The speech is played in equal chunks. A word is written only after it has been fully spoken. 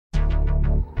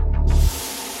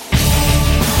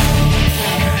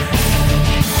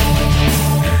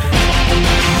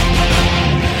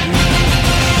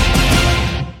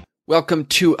Welcome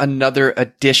to another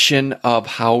edition of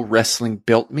How Wrestling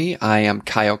Built Me. I am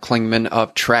Kyle Klingman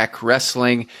of Track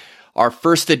Wrestling. Our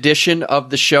first edition of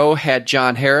the show had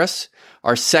John Harris.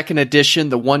 Our second edition,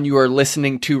 the one you are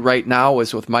listening to right now,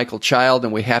 is with Michael Child,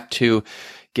 and we have to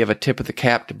give a tip of the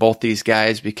cap to both these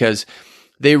guys because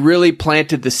they really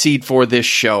planted the seed for this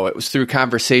show. It was through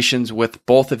conversations with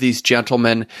both of these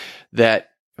gentlemen that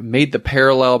made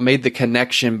the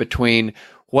connection between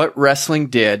what wrestling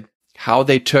did, how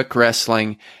they took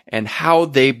wrestling, and how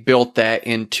they built that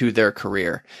into their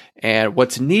career. And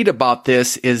what's neat about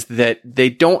this is that they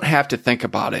don't have to think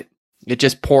about it. It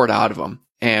just poured out of them.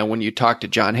 And when you talk to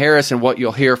John Harris and what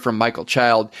you'll hear from Michael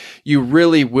Child, you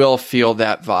really will feel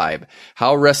that vibe.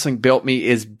 How Wrestling Built Me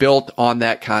is built on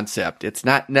that concept. It's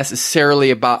not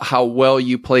necessarily about how well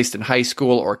you placed in high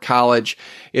school or college.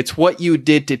 It's what you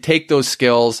did to take those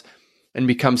skills and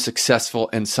become successful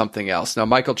in something else. Now,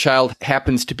 Michael Child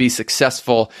happens to be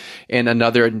successful in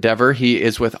another endeavor. He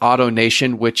is with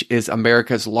AutoNation, which is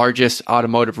America's largest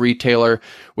automotive retailer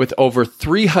with over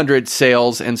 300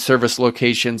 sales and service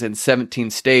locations in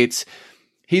 17 states.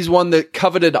 He's won the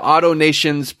coveted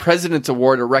AutoNation's President's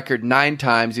Award a record 9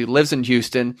 times. He lives in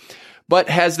Houston, but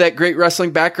has that great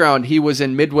wrestling background. He was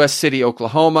in Midwest City,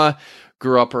 Oklahoma,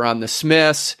 grew up around the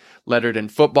Smiths, lettered in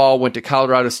football, went to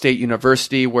Colorado State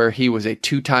University where he was a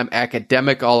 2-time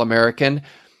academic All-American.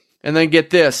 And then get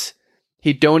this,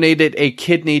 he donated a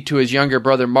kidney to his younger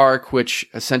brother Mark, which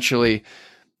essentially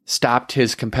stopped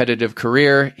his competitive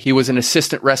career. He was an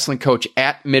assistant wrestling coach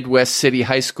at Midwest City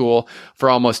High School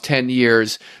for almost 10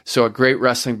 years. So a great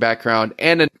wrestling background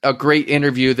and a great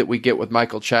interview that we get with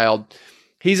Michael Child.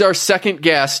 He's our second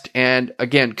guest, and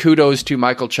again, kudos to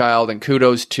Michael Child and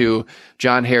kudos to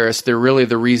John Harris. They're really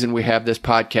the reason we have this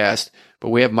podcast, but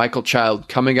we have Michael Child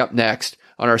coming up next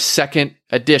on our second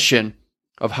edition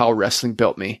of How Wrestling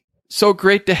Built Me. So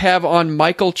great to have on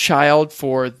Michael Child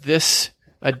for this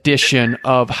edition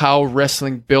of How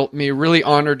Wrestling Built Me. Really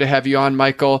honored to have you on,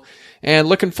 Michael, and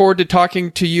looking forward to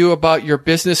talking to you about your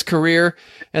business career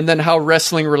and then how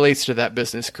wrestling relates to that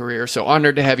business career. So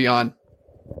honored to have you on.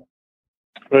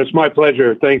 It's my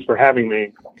pleasure. Thanks for having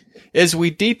me. As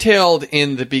we detailed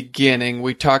in the beginning,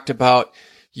 we talked about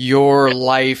your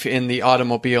life in the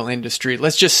automobile industry.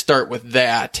 Let's just start with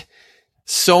that.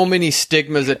 So many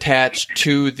stigmas attached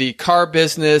to the car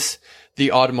business,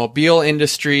 the automobile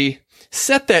industry.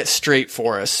 Set that straight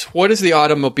for us. What is the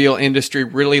automobile industry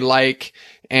really like,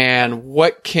 and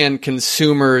what can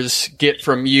consumers get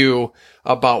from you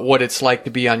about what it's like to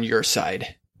be on your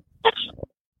side?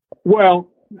 Well,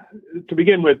 to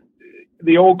begin with,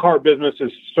 the old car business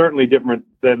is certainly different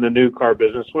than the new car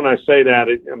business. When I say that,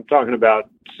 I'm talking about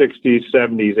 60s,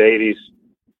 70s,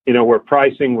 80s, where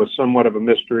pricing was somewhat of a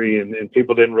mystery and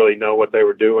people didn't really know what they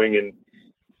were doing.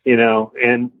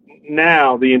 And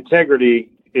now the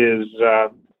integrity is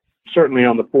certainly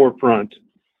on the forefront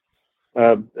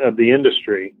of the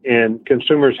industry, and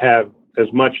consumers have as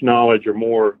much knowledge or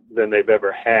more than they've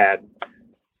ever had.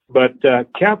 But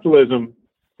capitalism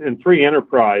and free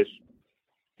enterprise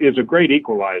is a great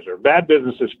equalizer. Bad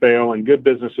businesses fail and good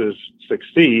businesses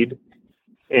succeed.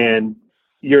 And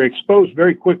you're exposed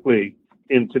very quickly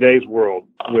in today's world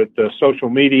with social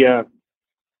media,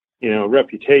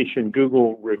 reputation,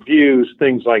 Google reviews,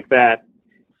 things like that,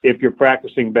 if you're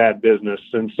practicing bad business.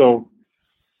 And so,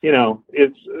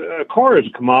 it's a car is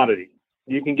a commodity.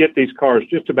 You can get these cars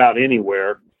just about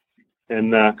anywhere.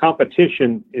 And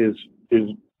competition is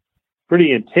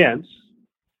pretty intense.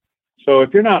 So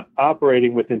if you're not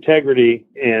operating with integrity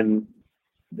and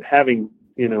having,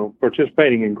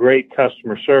 participating in great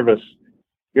customer service,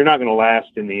 you're not going to last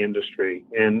in the industry.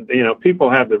 And,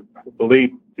 people have the belief,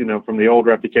 from the old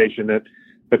reputation that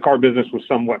the car business was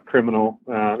somewhat criminal.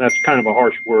 That's kind of a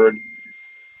harsh word.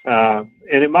 And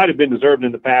it might have been deserved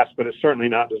in the past, but it's certainly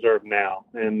not deserved now.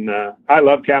 And I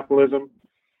love capitalism.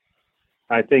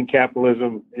 I think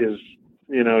capitalism is,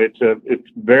 it's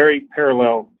very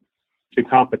parallel to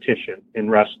competition in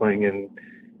wrestling. And,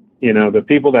 the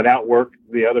people that outwork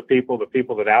the other people, the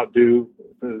people that outdo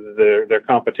their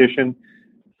competition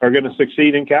are going to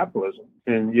succeed in capitalism.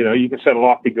 And, you can set a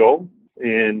lofty goal.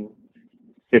 And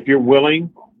if you're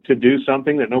willing to do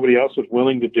something that nobody else is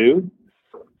willing to do,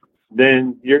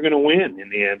 then you're going to win in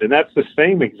the end. And that's the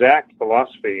same exact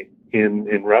philosophy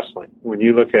in wrestling. When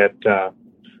you look at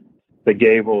the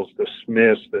Gables, the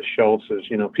Smiths, the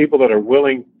Schultzes, people that are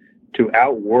willing to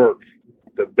outwork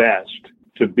the best,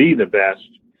 to be the best,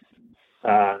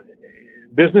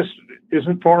 business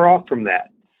isn't far off from that.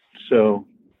 So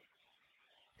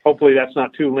hopefully that's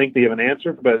not too lengthy of an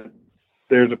answer, but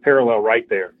there's a parallel right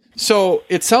there. So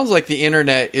it sounds like the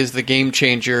internet is the game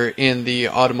changer in the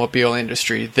automobile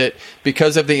industry, that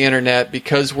because of the internet,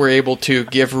 because we're able to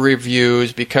give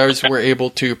reviews, because we're able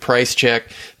to price check,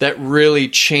 that really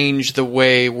changed the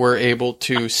way we're able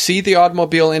to see the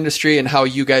automobile industry and how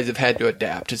you guys have had to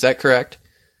adapt. Is that correct?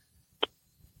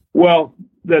 Well,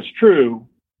 that's true.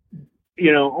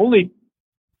 Only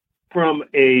from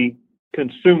a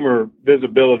consumer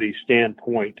visibility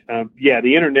standpoint.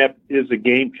 The internet is a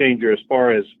game changer as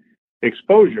far as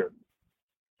exposure,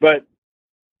 but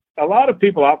a lot of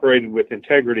people operated with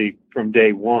integrity from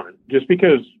day one. Just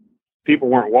because people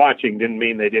weren't watching didn't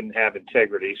mean they didn't have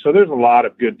integrity. So there's a lot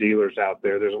of good dealers out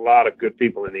there. There's a lot of good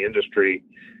people in the industry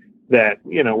that,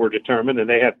 were determined, and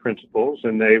they had principles,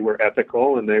 and they were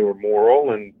ethical, and they were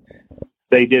moral, and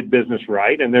they did business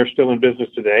right, and they're still in business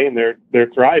today, and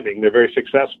they're thriving. They're very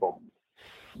successful.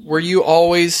 Were you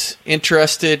always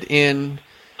interested in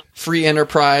free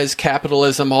enterprise,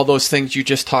 capitalism, all those things you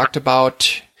just talked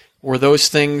about? Were those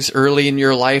things early in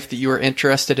your life that you were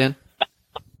interested in?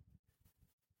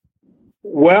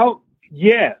 Well,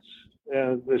 yes.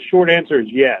 The short answer is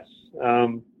yes.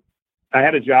 I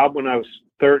had a job when I was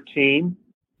 13.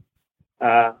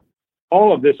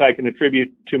 All of this I can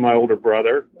attribute to my older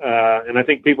brother. And I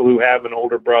think people who have an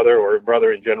older brother or a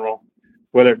brother in general,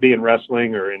 whether it be in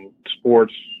wrestling or in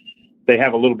sports, they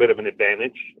have a little bit of an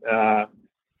advantage.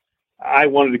 I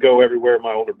wanted to go everywhere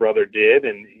my older brother did.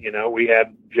 And, we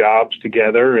had jobs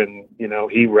together, and,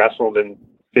 he wrestled in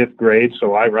 5th grade.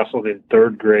 So I wrestled in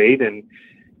 3rd grade. And,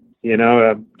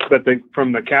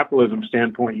 from the capitalism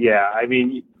standpoint,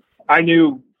 I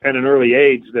knew at an early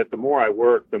age that the more I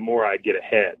worked, the more I'd get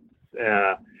ahead.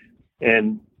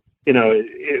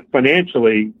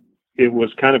 Financially, it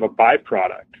was kind of a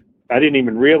byproduct. I didn't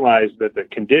even realize that the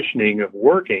conditioning of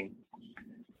working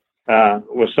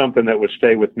was something that would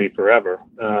stay with me forever.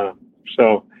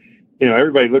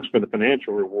 Everybody looks for the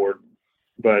financial reward,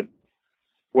 but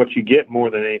what you get more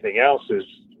than anything else is,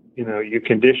 you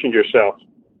condition yourself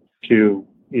to,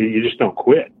 you just don't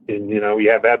quit. And, you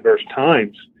have adverse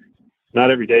times. Not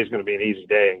every day is going to be an easy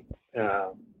day.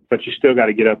 But you still got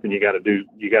to get up and you got to do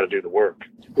the work.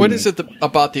 What is it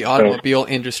about the automobile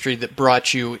industry that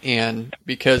brought you in?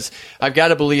 Because I've got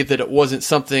to believe that it wasn't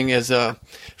something as a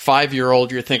 5-year-old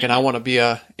you're thinking, I want to be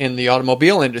in the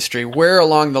automobile industry. Where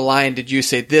along the line did you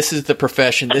say, this is the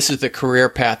profession, this is the career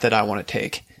path that I want to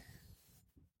take?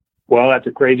 Well, that's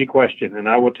a crazy question. And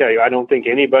I will tell you, I don't think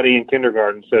anybody in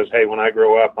kindergarten says, hey, when I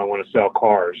grow up, I want to sell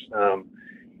cars.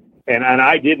 And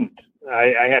I didn't.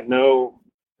 I had no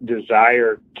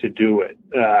desire to do it.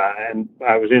 And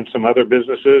I was in some other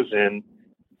businesses, and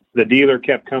the dealer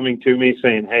kept coming to me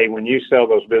saying, hey, when you sell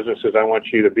those businesses, I want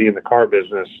you to be in the car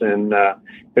business. And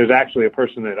there's actually a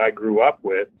person that I grew up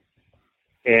with,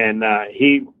 and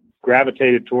he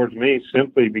gravitated towards me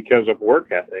simply because of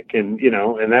work ethic. And,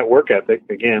 and that work ethic,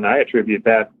 again, I attribute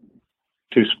that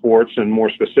to sports, and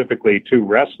more specifically to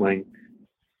wrestling.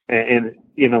 And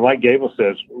like Gable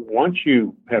says, once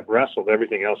you have wrestled,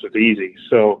 everything else is easy.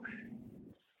 So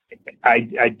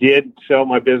I did sell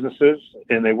my businesses,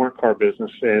 and they weren't car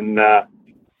business. And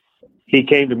he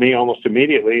came to me almost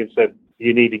immediately and said,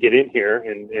 you need to get in here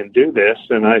and do this.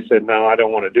 And I said, no, I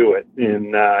don't want to do it.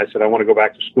 And I said, I want to go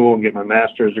back to school and get my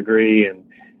master's degree.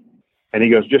 And he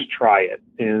goes, just try it.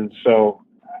 And so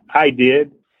I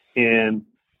did. And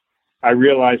I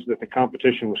realized that the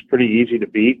competition was pretty easy to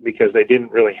beat because they didn't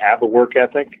really have a work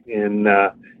ethic. And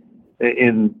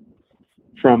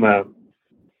from a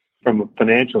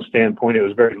financial standpoint, it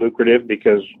was very lucrative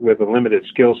because with a limited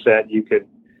skill set, you could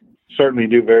certainly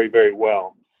do very, very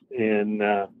well. And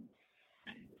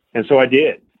so I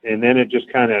did. And then it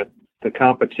just kind of, the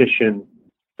competition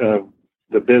of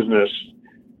the business,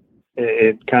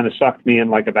 it kind of sucked me in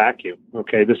like a vacuum.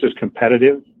 Okay, this is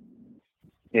competitive.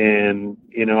 And,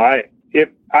 if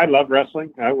I love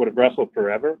wrestling, I would have wrestled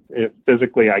forever if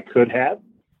physically I could have.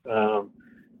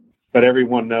 But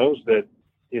everyone knows that,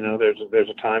 there's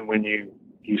a time when you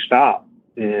stop.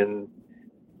 And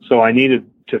so I needed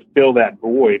to fill that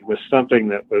void with something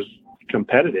that was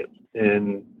competitive.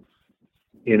 And,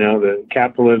 the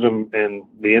capitalism and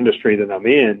the industry that I'm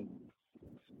in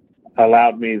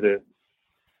allowed me the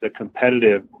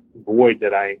competitive void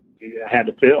that I had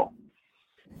to fill.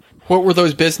 What were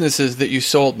those businesses that you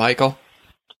sold, Michael?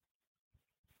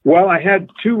 Well, I had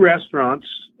 2 restaurants,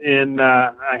 and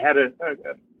I had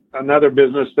another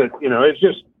business that, it's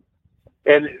just,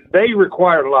 and they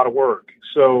required a lot of work.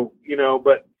 So,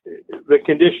 but the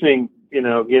conditioning,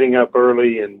 getting up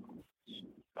early and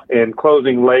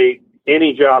closing late,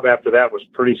 any job after that was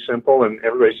pretty simple. And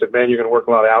everybody said, man, you're going to work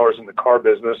a lot of hours in the car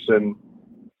business. And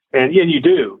And yeah, you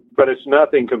do, but it's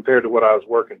nothing compared to what I was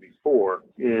working before.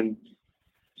 And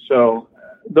so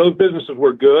those businesses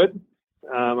were good.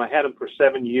 I had them for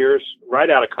 7 years, right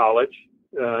out of college.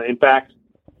 In fact,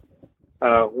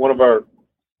 one of our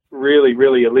really,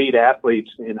 really elite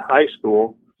athletes in high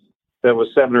school that was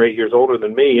 7 or 8 years older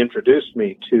than me introduced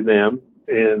me to them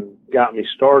and got me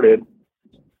started.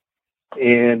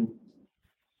 And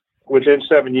within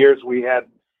 7 years, we had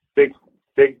big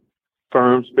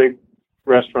firms, big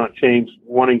restaurant chains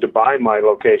wanting to buy my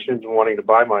locations and wanting to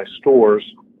buy my stores.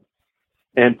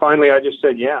 And finally, I just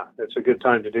said, yeah, it's a good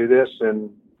time to do this.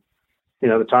 And,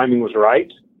 the timing was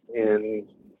right, and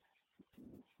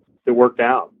it worked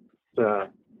out.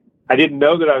 I didn't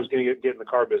know that I was going to get in the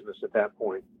car business at that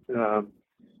point.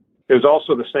 It was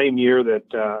also the same year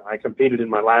that I competed in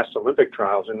my last Olympic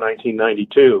trials in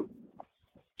 1992.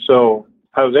 So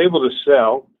I was able to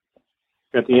sell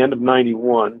at the end of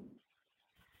 91,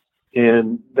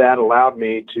 and that allowed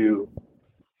me to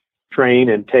train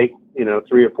and take,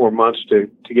 3 or 4 months to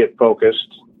get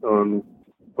focused on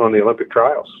the Olympic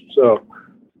trials. So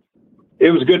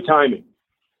it was good timing.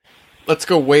 Let's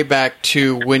go way back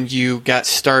to when you got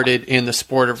started in the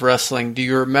sport of wrestling. Do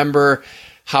you remember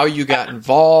how you got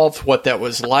involved, what that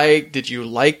was like? Did you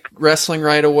like wrestling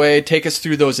right away? Take us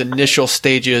through those initial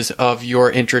stages of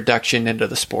your introduction into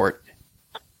the sport.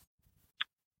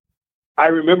 I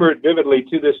remember it vividly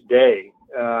to this day.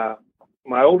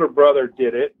 My older brother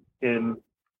did it, and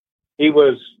he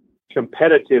was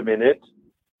competitive in it.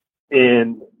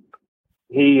 And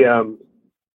he, I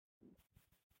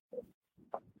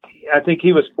think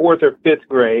he was 4th or 5th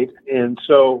grade. And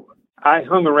so I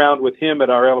hung around with him at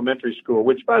our elementary school,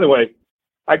 which, by the way,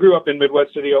 I grew up in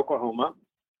Midwest City, Oklahoma,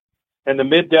 and the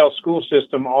Mid-Del school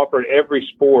system offered every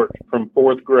sport from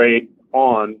 4th grade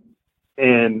on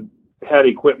and had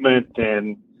equipment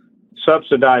and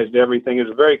subsidized everything. It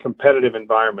was a very competitive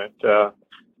environment.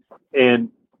 And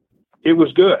it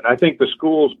was good. I think the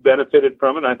schools benefited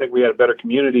from it. I think we had a better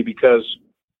community because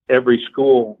every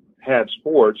school had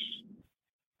sports.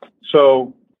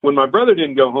 So when my brother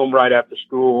didn't go home right after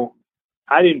school,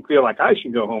 I didn't feel like I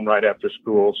should go home right after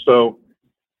school. So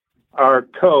our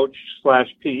coach /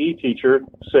 PE teacher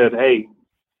said, hey,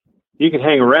 you can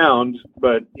hang around,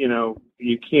 but,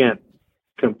 you can't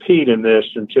compete in this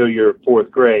until you're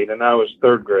 4th grade. And I was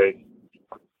 3rd grade.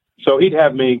 So he'd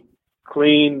have me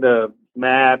clean the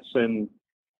mats and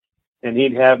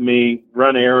he'd have me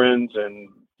run errands and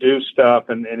do stuff.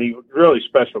 And he was a really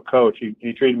special coach.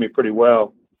 He treated me pretty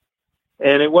well.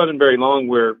 And it wasn't very long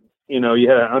where, you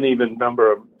had an uneven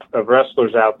number of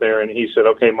wrestlers out there. And he said,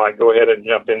 okay, Mike, go ahead and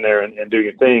jump in there and do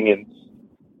your thing. And,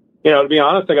 to be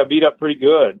honest, I got beat up pretty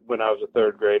good when I was a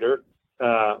 3rd grader.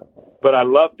 But I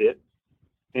loved it.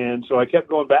 And so I kept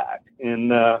going back.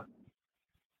 And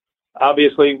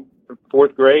obviously,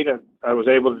 4th grade, I was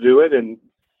able to do it and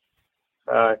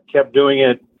kept doing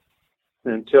it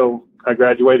until I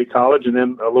graduated college and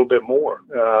then a little bit more.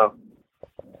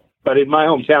 But in my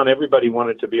hometown, everybody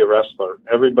wanted to be a wrestler.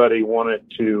 Everybody wanted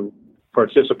to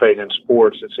participate in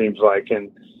sports, it seems like.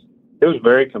 And it was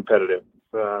very competitive.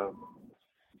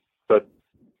 But,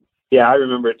 yeah, I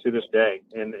remember it to this day.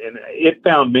 And it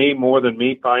found me more than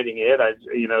me finding it.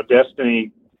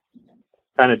 Destiny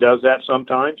kind of does that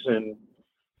sometimes. And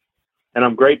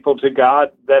I'm grateful to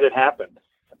God that it happened.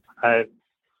 I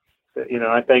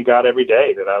thank God every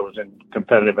day that I was in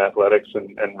competitive athletics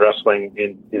and wrestling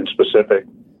in specific.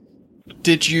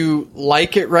 Did you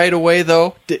like it right away,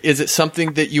 though? Is it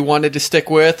something that you wanted to stick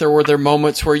with, or were there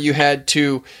moments where you had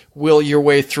to will your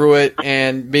way through it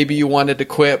and maybe you wanted to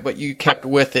quit, but you kept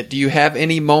with it? Do you have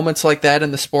any moments like that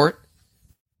in the sport?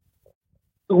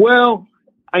 Well,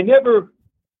 I never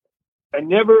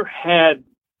had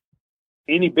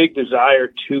any big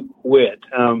desire to quit.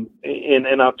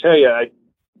 And I'll tell you,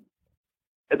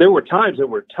 there were times that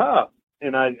were tough,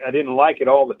 and I didn't like it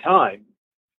all the time.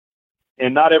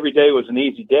 And not every day was an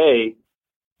easy day,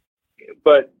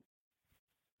 but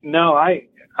no, I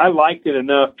liked it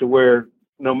enough to where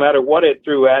no matter what it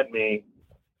threw at me,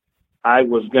 I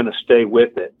was going to stay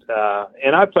with it.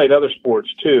 And I played other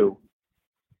sports too,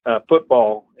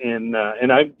 football, and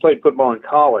I played football in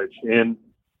college. And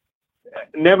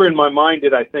never in my mind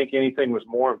did I think anything was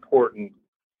more important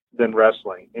than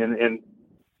wrestling. And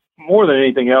more than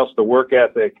anything else, the work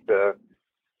ethic,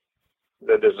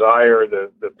 the desire,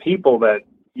 the people that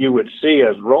you would see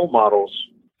as role models,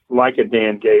 like a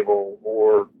Dan Gable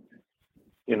or,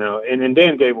 and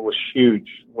Dan Gable was huge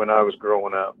when I was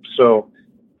growing up. So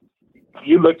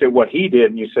you looked at what he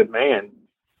did and you said, man,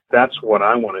 that's what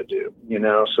I want to do,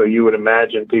 so you would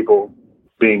imagine people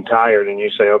being tired and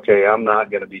you say, okay, I'm not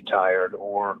going to be tired,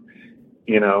 or,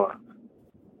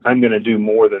 I'm going to do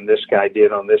more than this guy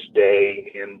did on this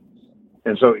day.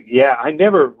 And so, yeah, I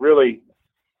never really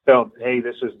felt, hey,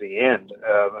 this is the end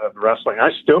of wrestling.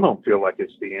 I still don't feel like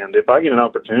it's the end. If I get an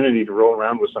opportunity to roll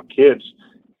around with some kids,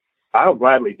 I'll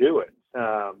gladly do it.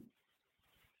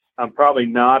 I'm probably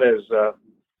not as,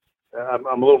 I'm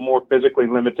a little more physically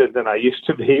limited than I used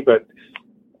to be, but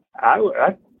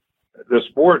the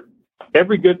sport,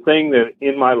 every good thing that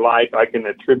in my life I can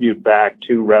attribute back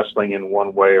to wrestling in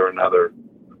one way or another.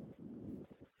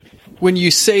 When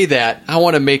you say that, I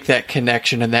want to make that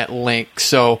connection and that link.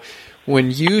 So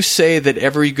when you say that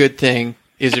every good thing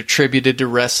is attributed to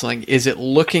wrestling, is it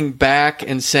looking back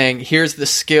and saying, here's the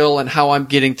skill and how I'm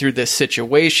getting through this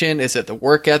situation? Is it the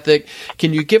work ethic?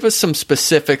 Can you give us some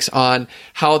specifics on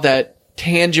how that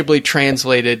tangibly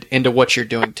translated into what you're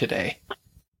doing today?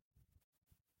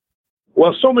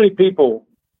 Well, so many people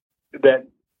that,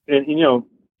 and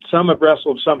some have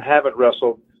wrestled, some haven't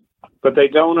wrestled, but they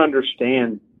don't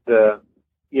understand the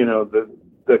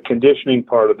conditioning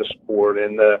part of the sport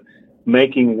and the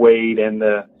making weight and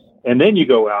then you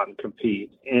go out and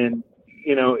compete. And,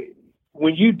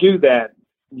 when you do that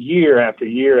year after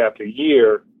year after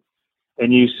year,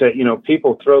 and you say,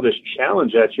 people throw this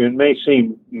challenge at you, and it may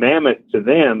seem mammoth to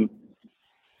them,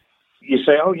 you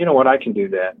say, oh, you know what, I can do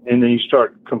that. And then you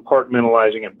start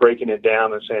compartmentalizing and breaking it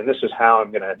down and saying, this is how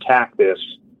I'm going to attack this.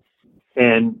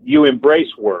 And you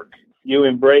embrace work. You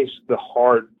embrace the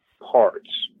hard parts.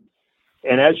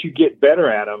 And as you get better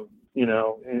at them,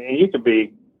 and it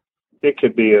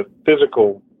could be a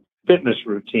physical fitness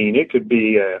routine. It could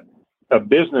be a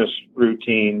business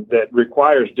routine that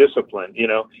requires discipline,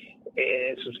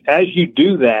 as you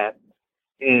do that,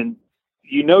 and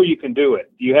you can do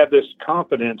it. You have this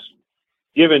confidence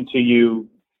given to you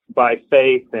by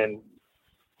faith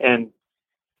and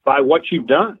by what you've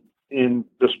done in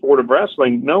the sport of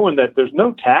wrestling, knowing that there's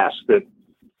no task that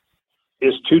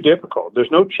is too difficult.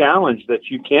 There's no challenge that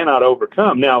you cannot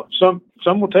overcome. Now, some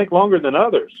will take longer than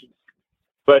others,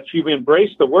 but you've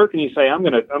embraced the work and you say, I'm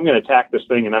going to attack this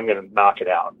thing and I'm going to knock it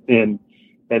out. And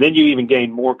then you even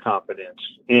gain more confidence.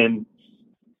 And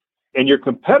your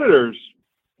competitors,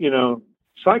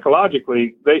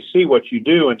 psychologically, they see what you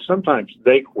do, and sometimes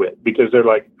they quit because they're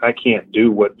like, I can't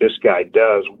do what this guy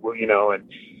does,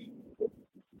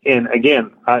 and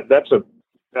again, I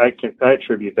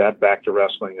attribute that back to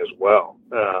wrestling as well.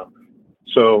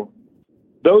 So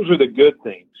those are the good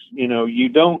things. You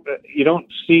don't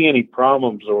see any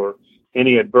problems or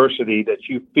any adversity that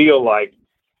you feel like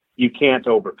you can't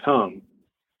overcome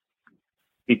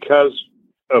because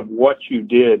of what you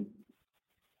did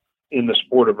in the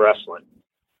sport of wrestling.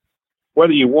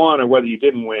 Whether you won or whether you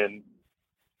didn't win,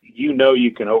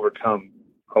 you can overcome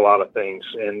a lot of things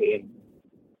and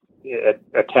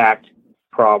attack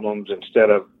problems instead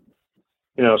of,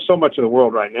 so much of the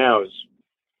world right now is,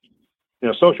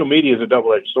 social media is a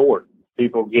double-edged sword.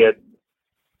 People get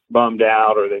bummed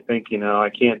out, or they think, I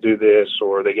can't do this,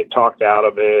 or they get talked out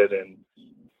of it. And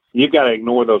you've got to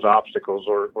ignore those obstacles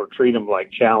or treat them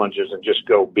like challenges and just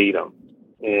go beat them.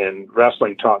 And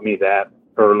wrestling taught me that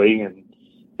early,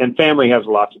 and family has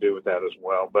a lot to do with that as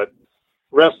well. But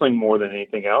wrestling more than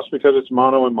anything else, because it's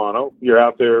mono and mono. You're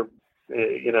out there,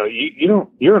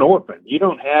 you're an orphan. You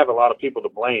don't have a lot of people to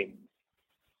blame.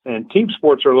 And team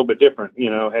sports are a little bit different.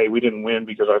 Hey, we didn't win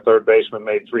because our third baseman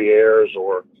made 3 errors,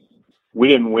 or we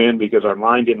didn't win because our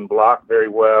line didn't block very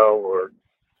well, or,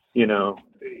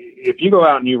 if you go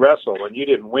out and you wrestle and you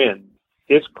didn't win,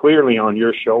 it's clearly on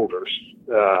your shoulders.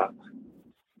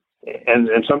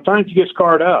 And sometimes you get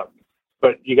scarred up,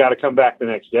 but you got to come back the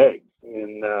next day.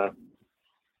 And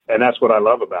that's what I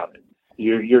love about it.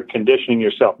 You're conditioning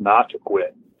yourself not to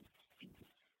quit.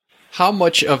 How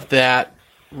much of that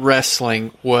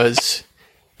wrestling was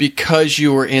because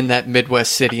you were in that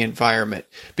Midwest city environment?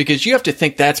 Because you have to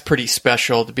think that's pretty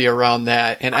special to be around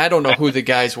that. And I don't know who the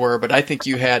guys were, but I think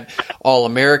you had all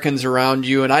Americans around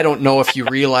you. And I don't know if you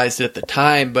realized it at the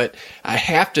time, but I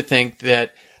have to think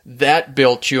that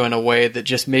built you in a way that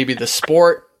just maybe the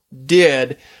sport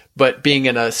did, but being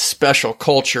in a special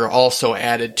culture also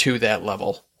added to that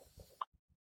level.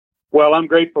 Well, I'm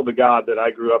grateful to God that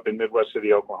I grew up in Midwest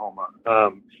City, Oklahoma.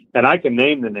 And I can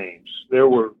name the names. There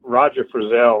were Roger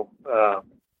Frizzell,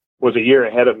 was a year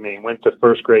ahead of me, went to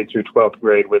first grade through 12th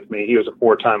grade with me. He was a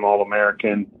 4-time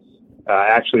All-American,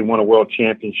 actually won a world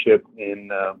championship in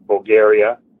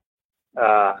Bulgaria.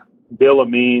 Bill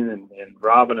Amin and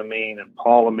Robin Amin and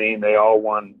Paul Amin, they all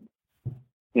won,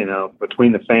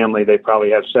 between the family, they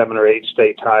probably had 7 or 8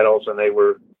 state titles, and they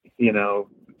were,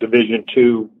 Division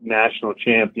II national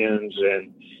champions.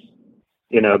 And,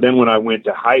 then when I went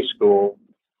to high school,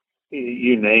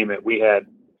 you name it. We had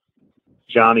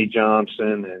Johnny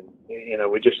Johnson, and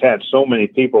we just had so many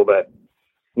people that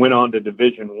went on to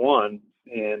Division I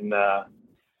and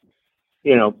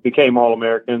became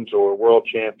All-Americans or world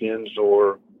champions,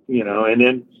 or and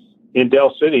then in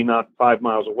Del City, not 5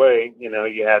 miles away,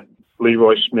 you had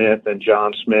Leroy Smith and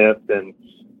John Smith and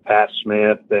Pat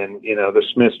Smith, and the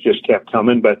Smiths just kept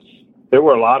coming. But there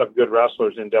were a lot of good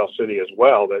wrestlers in Del City as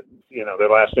well that their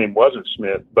last name wasn't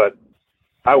Smith. But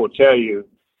I will tell you,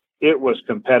 it was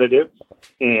competitive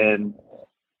and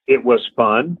it was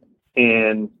fun,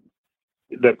 and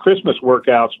the Christmas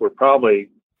workouts were probably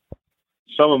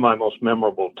some of my most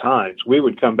memorable times. We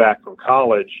would come back from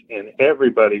college and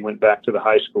everybody went back to the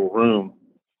high school room,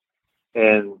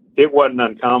 and it wasn't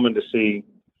uncommon to see,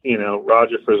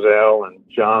 Roger Frizzell and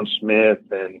John Smith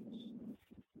and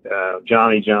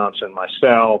Johnny Johnson,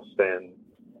 myself, and,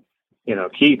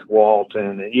 Keith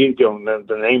Walton, and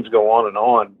the names go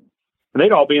on. And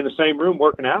they'd all be in the same room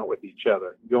working out with each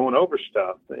other, going over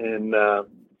stuff. And,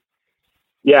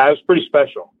 it was pretty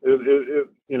special.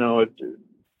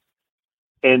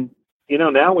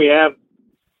 Now we have,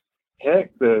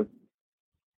 the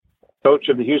coach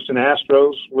of the Houston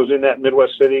Astros was in that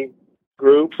Midwest City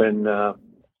group, and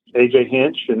AJ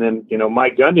Hinch. And then,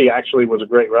 Mike Gundy actually was a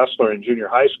great wrestler in junior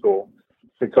high school,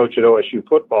 the coach at OSU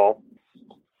football.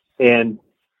 And,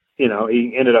 he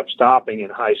ended up stopping in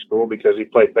high school because he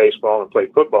played baseball and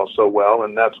played football so well,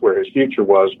 and that's where his future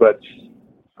was. But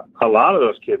a lot of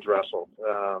those kids wrestled.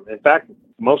 In fact,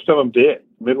 most of them did.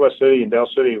 Midwest City and Del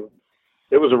City,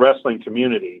 it was a wrestling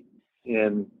community,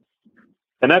 and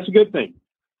that's a good thing,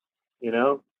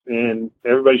 and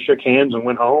everybody shook hands and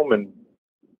went home, and,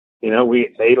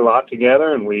 we ate a lot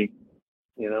together, and we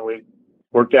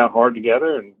worked out hard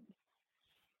together,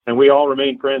 and we all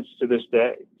remain friends to this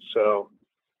day. So,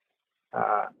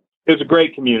 it was a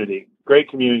great community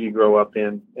to grow up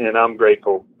in, and I'm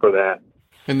grateful for that.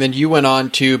 And then you went on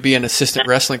to be an assistant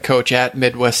wrestling coach at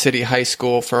Midwest City High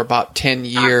School for about 10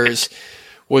 years.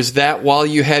 Was that while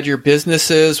you had your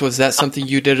businesses? Was that something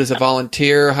you did as a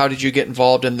volunteer? How did you get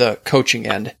involved in the coaching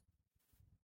end?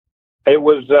 It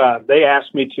was, they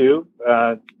asked me to.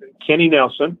 Kenny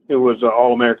Nelson, who was an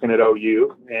All-American at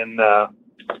OU, and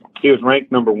he was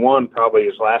ranked number one probably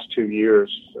his last 2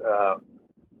 years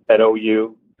at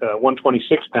OU,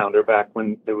 126-pounder back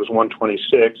when it was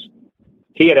 126.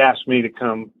 He had asked me to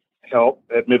come help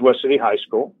at Midwest City High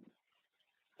School,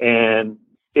 and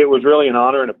it was really an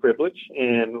honor and a privilege.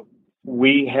 And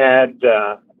we had,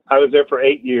 I was there for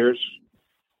 8 years.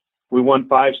 We won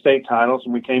 5 state titles,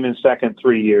 and we came in second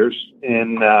 3 years.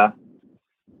 And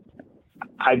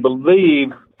I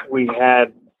believe we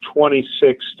had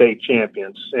 26 state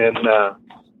champions, and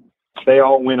they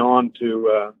all went on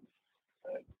to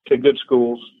good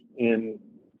schools. And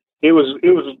it was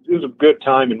a good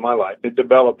time in my life. It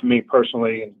developed me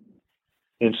personally, and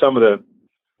in some of the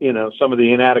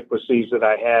inadequacies that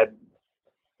I had.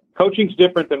 Coaching's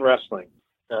different than wrestling.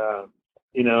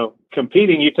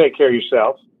 Competing, you take care of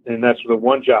yourself, and that's the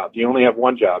one job. You only have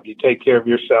one job. You take care of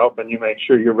yourself, and you make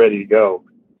sure you're ready to go.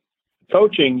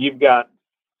 Coaching, you've got,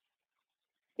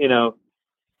 10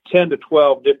 to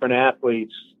 12 different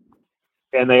athletes,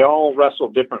 and they all wrestle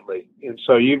differently. And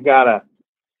so you've got to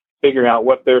figure out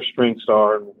what their strengths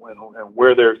are and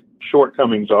where their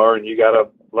shortcomings are, and you got to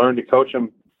learn to coach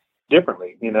them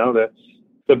differently.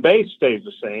 The base stays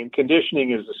the same,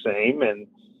 conditioning is the same, and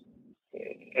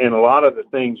a lot of the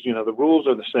things, the rules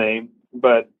are the same,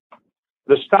 but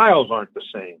the styles aren't the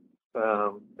same.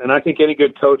 And I think any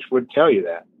good coach would tell you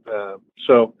that.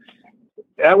 So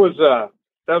that was a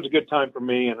good time for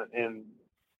me,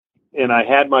 and I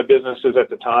had my businesses at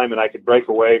the time, and I could break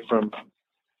away from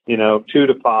 2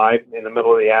 to 5 in the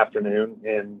middle of the afternoon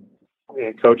and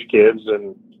coach kids.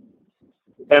 And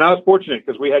I was fortunate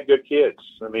because we had good kids.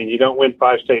 I mean, you don't win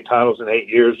 5 state titles in 8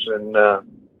 years and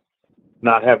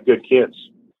not have good kids.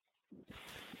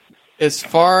 As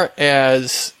far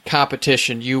as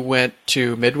competition, you went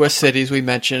to Midwest City, as we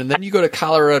mentioned, and then you go to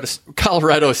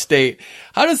Colorado State.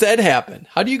 How does that happen?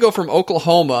 How do you go from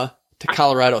Oklahoma to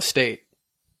Colorado State?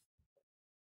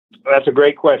 That's a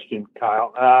great question,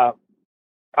 Kyle.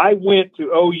 I went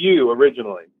to OU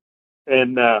originally,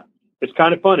 and it's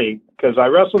kind of funny because I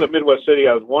wrestled at Midwest City.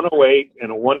 I was 108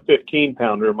 and a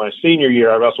 115-pounder. My senior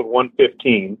year, I wrestled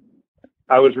 115.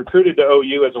 I was recruited to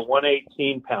OU as a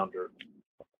 118-pounder.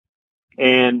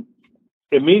 And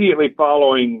immediately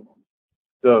following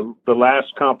the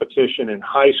last competition in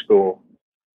high school,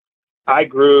 I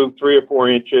grew 3 or 4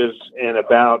 inches and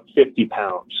about 50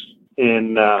 pounds.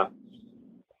 And I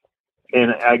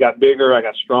got bigger, I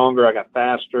got stronger, I got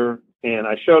faster. And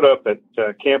I showed up at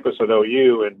campus at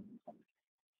OU, and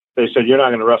they said, "You're not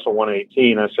going to wrestle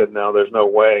 118." I said, "No, there's no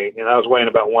way." And I was weighing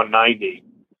about 190.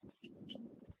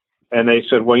 And they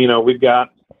said, "Well, we've got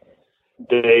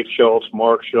Dave Schultz,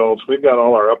 Mark Schultz. We've got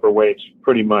all our upper weights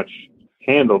pretty much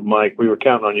handled, Mike. We were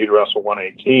counting on you to wrestle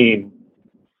 118.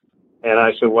 And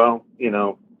I said, "Well,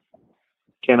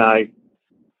 can I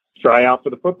try out for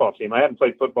the football team?" I hadn't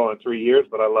played football in 3 years,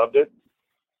 but I loved it.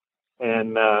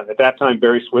 And at that time,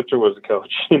 Barry Switzer was the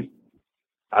coach.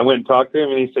 I went and talked to him,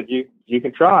 and he said, you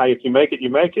can try. If you make it, you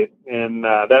make it. And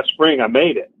that spring, I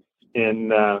made it.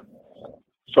 And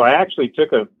so I actually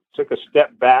took a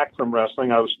step back from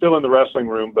wrestling. I was still in the wrestling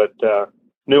room, but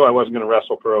knew I wasn't going to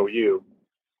wrestle for OU.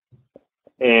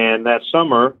 And that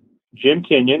summer, Jim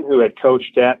Kenyon, who had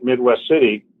coached at Midwest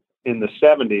City in the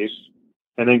 70s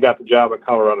and then got the job at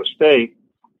Colorado State,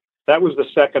 that was the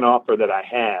second offer that I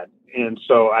had. And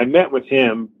so I met with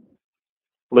him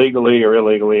legally or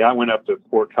illegally. I went up to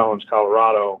Fort Collins,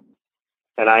 Colorado,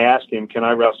 and I asked him, "Can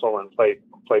I wrestle and play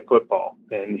football?"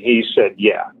 And he said,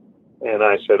 "Yeah." And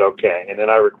I said, "Okay." And then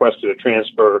I requested a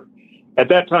transfer. At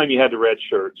that time, you had to red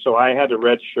shirt. So I had to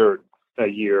red shirt a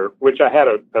year, which I had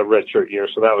a red shirt year,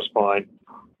 so that was fine.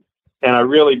 And I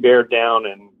really bared down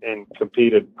and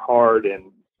competed hard.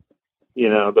 And,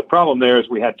 the problem there is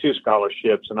we had 2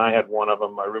 scholarships, and I had one of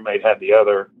them. My roommate had the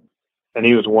other, and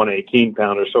he was a 118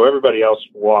 pounder. So everybody else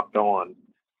walked on.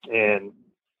 And,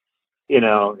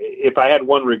 if I had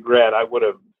one regret, I would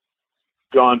have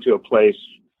gone to a place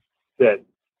that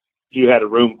you had a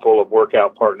room full of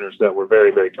workout partners that were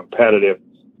very, very competitive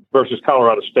versus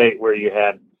Colorado State, where you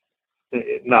had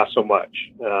not so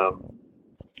much.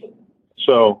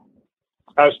 So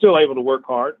I was still able to work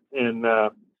hard, and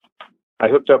I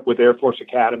hooked up with Air Force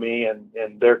Academy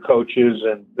and their coaches,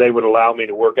 and they would allow me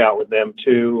to work out with them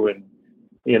too. And,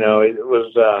 it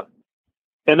was,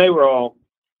 and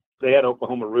they had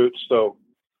Oklahoma roots. So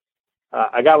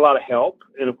I got a lot of help.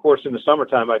 And of course, in the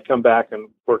summertime, I'd come back and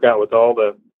work out with all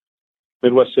the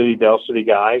Midwest City, Del City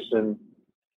guys. And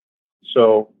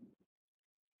so,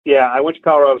 yeah, I went to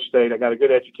Colorado State. I got a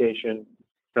good education.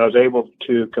 I was able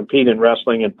to compete in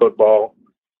wrestling and football,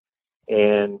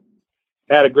 and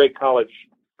had a great college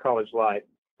life.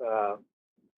 I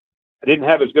didn't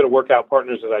have as good a workout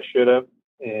partners as I should have.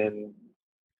 And,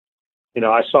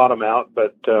 I sought them out,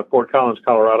 but Fort Collins,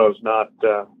 Colorado is not,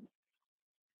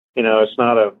 it's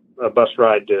not a bus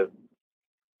ride to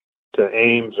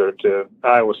Ames or to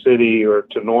Iowa City or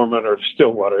to Norman or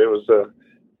Stillwater. It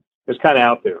was kind of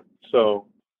out there. So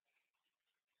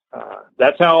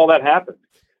that's how all that happened.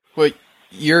 Well,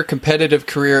 your competitive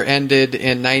career ended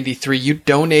in 93. You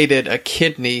donated a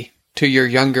kidney to your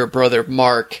younger brother,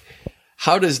 Mark.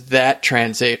 How does that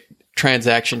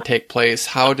transaction take place?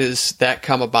 How does that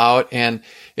come about? And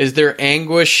is there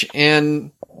anguish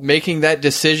in making that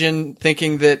decision,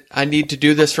 thinking that I need to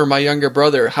do this for my younger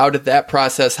brother? How did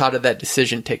that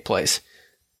decision take place?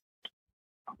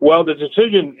 Well, the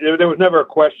decision, there was never a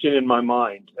question in my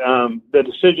mind. The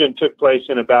decision took place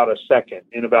in about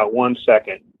 1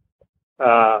 second.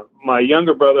 My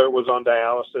younger brother was on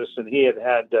dialysis, and he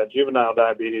had juvenile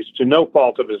diabetes to no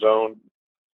fault of his own.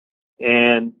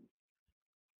 And,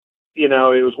 it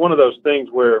was one of those things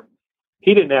where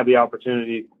he didn't have the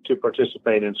opportunity to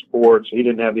participate in sports. He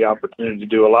didn't have the opportunity to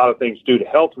do a lot of things due to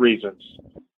health reasons.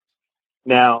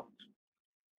 Now,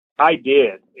 I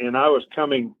did, and I was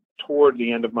coming toward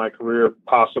the end of my career,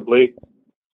 possibly.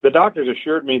 The doctors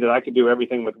assured me that I could do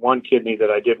everything with 1 kidney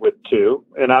that I did with 2,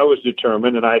 and I was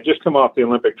determined, and I had just come off the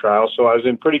Olympic trials, so I was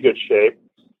in pretty good shape.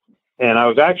 And I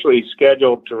was actually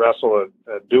scheduled to wrestle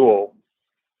a duel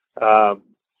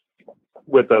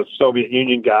with a Soviet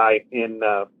Union guy in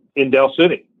Del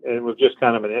City. And it was just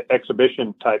kind of an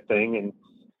exhibition type thing,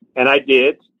 and I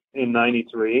did in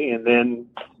 93, and then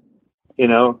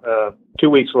 2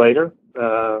 weeks later,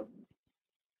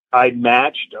 I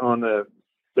matched on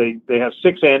they have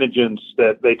 6 antigens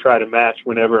that they try to match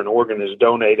whenever an organ is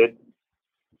donated.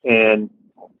 And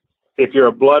if you're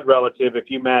a blood relative, if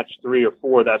you match 3 or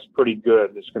 4, that's pretty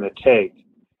good. It's going to take.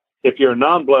 If you're a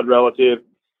non-blood relative,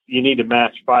 you need to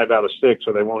match 5 out of 6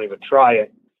 or they won't even try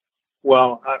it.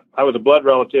 Well, I was a blood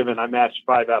relative and I matched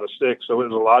 5 out of 6. So it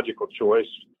was a logical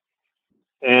choice.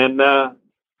 And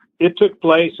it took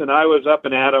place, and I was up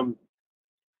and at 'em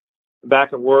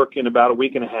back at work in about a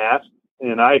week and a half.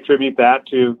 And I attribute that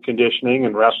to conditioning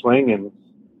and wrestling, and,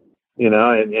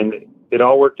 and it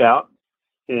all worked out.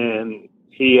 And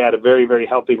he had a very, very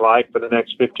healthy life for the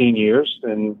next 15 years.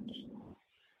 And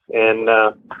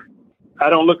I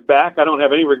don't look back. I don't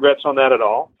have any regrets on that at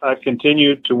all. I've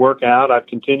continued to work out. I've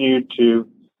continued to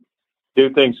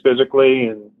do things physically,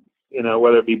 and,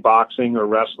 whether it be boxing or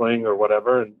wrestling or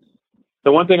whatever.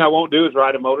 The one thing I won't do is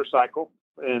ride a motorcycle,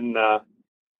 and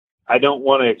I don't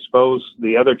want to expose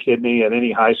the other kidney at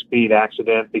any high-speed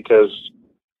accident, because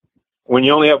when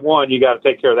you only have one, you got to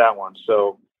take care of that one.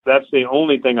 So that's the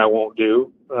only thing I won't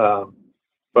do.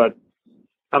 But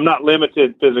I'm not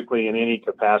limited physically in any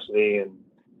capacity. And,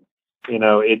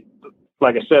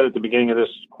 like I said at the beginning of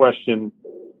this question,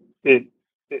 it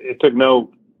took no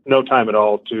time at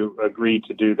all to agree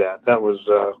to do that.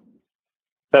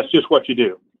 That's just what you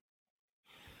do.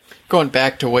 Going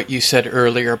back to what you said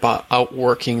earlier about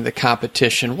outworking the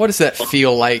competition, what does that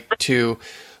feel like to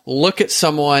look at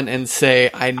someone and say,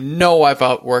 I know I've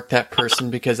outworked that person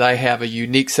because I have a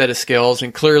unique set of skills,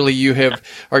 and clearly you have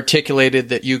articulated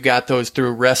that you got those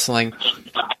through wrestling.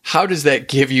 How does that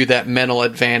give you that mental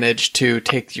advantage to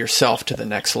take yourself to the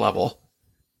next level?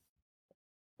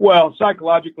 Well,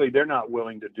 psychologically, they're not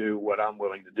willing to do what I'm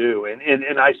willing to do.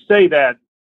 And I say that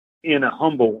in a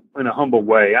humble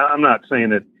way. I'm not saying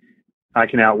that I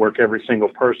can outwork every single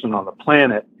person on the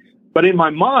planet, but in my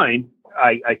mind,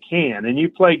 I can. And you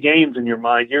play games in your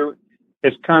mind.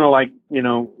 It's kind of like,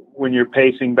 when you're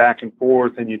pacing back and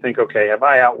forth and you think, okay, have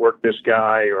I outworked this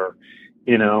guy? Or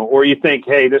you think,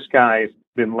 hey, this guy's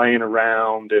been laying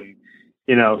around and,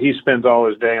 he spends all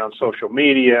his day on social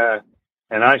media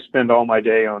and I spend all my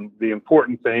day on the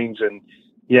important things. And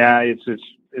yeah, it's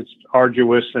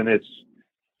arduous and it's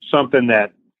something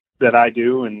that I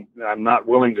do. And I'm not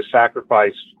willing to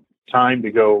sacrifice time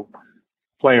to go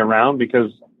play around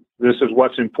because this is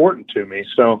what's important to me.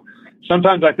 So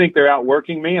sometimes I think they're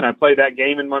outworking me and I play that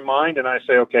game in my mind and I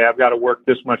say, okay, I've got to work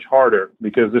this much harder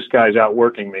because this guy's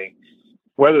outworking me.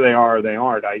 Whether they are or they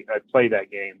aren't, I play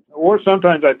that game. Or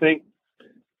sometimes I think,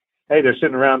 hey, they're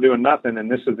sitting around doing nothing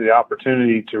and this is the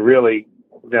opportunity to really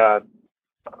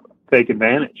take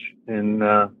advantage. And,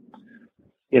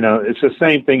 it's the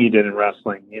same thing you did in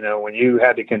wrestling. When you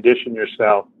had to condition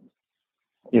yourself,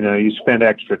 you spend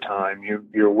extra time.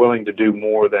 You're willing to do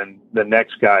more than the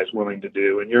next guy's willing to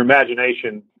do. And your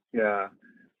imagination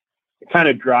kind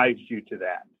of drives you to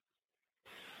that.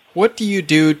 What do you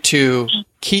do to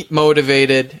keep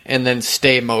motivated and then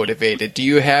stay motivated? Do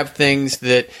you have things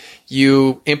that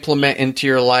you implement into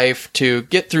your life to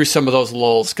get through some of those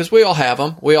lulls? Because we all have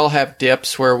them. We all have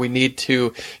dips where we need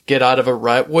to get out of a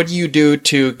rut. What do you do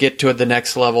to get to the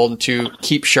next level and to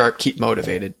keep sharp, keep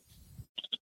motivated?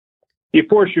 You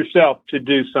force yourself to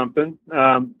do something.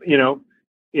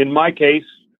 In my case,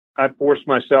 I forced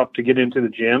myself to get into the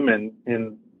gym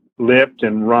and lift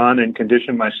and run and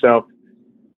condition myself.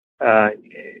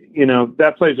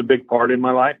 That plays a big part in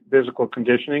my life, physical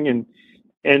conditioning.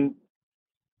 And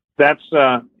that's,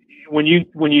 when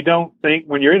you don't think,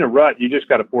 when you're in a rut, you just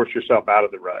got to force yourself out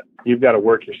of the rut. You've got to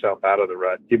work yourself out of the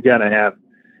rut. You've got to have,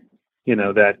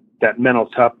 that mental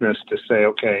toughness to say,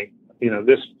 okay,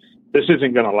 this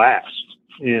isn't going to last.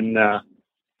 And I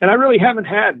really haven't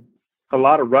had a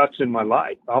lot of ruts in my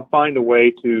life. I'll find a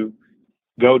way to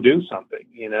go do something,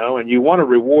 and you want a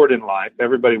reward in life.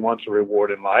 Everybody wants a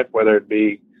reward in life, whether it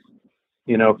be,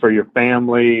 for your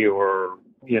family or,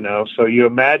 so you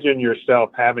imagine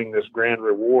yourself having this grand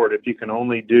reward if you can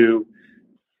only do,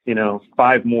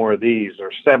 5 more of these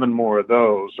or 7 more of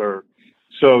those. Or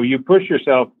so you push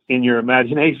yourself in your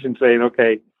imagination saying,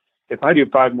 okay, if I do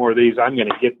 5 more of these, I'm going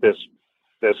to get this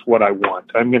what I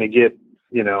want. I'm going to get,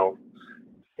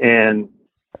 and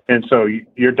so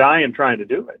you're dying trying to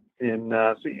do it. And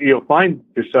so you'll find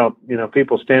yourself,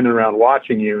 people standing around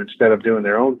watching you instead of doing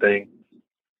their own thing.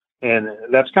 And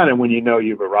that's kind of when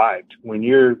you've arrived. When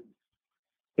you're,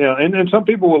 and some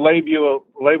people will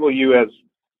label you as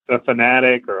a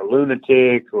fanatic or a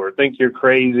lunatic or think you're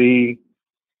crazy.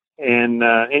 And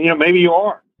maybe you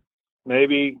are.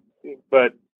 Maybe,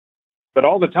 but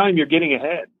all the time you're getting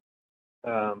ahead.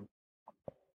 And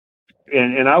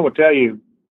I will tell you,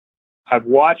 I've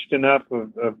watched enough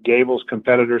of Gable's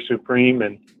Competitor Supreme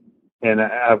and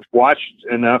I've watched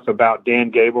enough about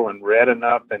Dan Gable and read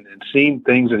enough and seen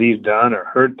things that he's done or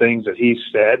heard things that he's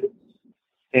said.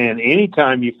 And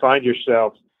anytime you find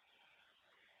yourself,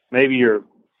 maybe you're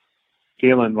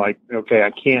feeling like, okay,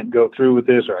 I can't go through with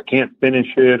this or I can't finish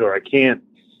it or I can't,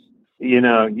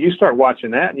 you start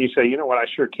watching that and you say, you know what, I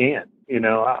sure can.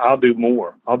 I'll do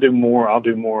more. I'll do more. I'll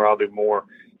do more. I'll do more.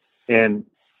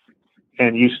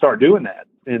 And you start doing that.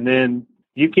 And then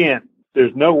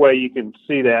there's no way you can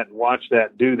see that and watch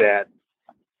that, do that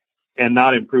and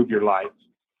not improve your life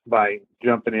by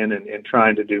jumping in and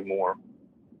trying to do more.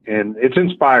 And it's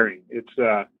inspiring. It's,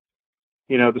 the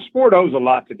sport owes a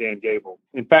lot to Dan Gable.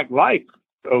 In fact, life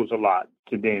owes a lot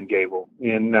to Dan Gable.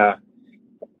 And I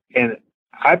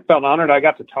felt honored I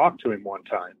got to talk to him one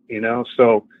time,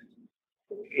 so,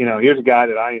 here's a guy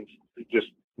that I just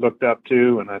looked up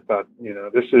to, and I thought,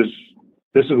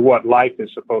 this is what life is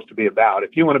supposed to be about.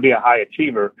 If you want to be a high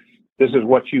achiever, this is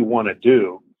what you want to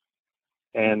do.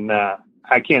 And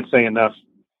I can't say enough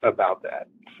about that.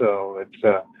 So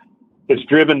it's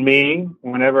driven me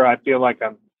whenever I feel like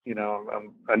I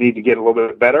need to get a little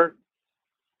bit better.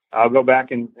 I'll go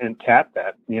back and tap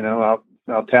that.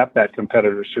 I'll tap that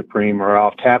competitor supreme, or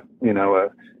I'll tap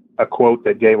a quote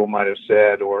that Gable might have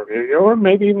said, or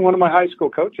maybe even one of my high school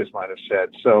coaches might have said.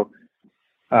 So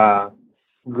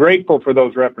grateful for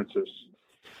those references.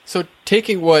 So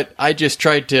taking what I just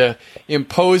tried to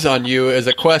impose on you as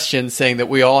a question, saying that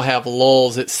we all have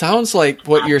lulls, it sounds like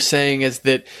what you're saying is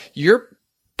that you're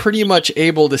pretty much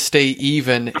able to stay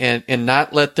even and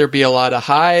not let there be a lot of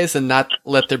highs and not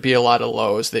let there be a lot of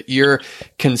lows, that you're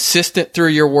consistent through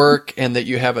your work and that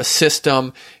you have a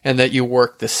system and that you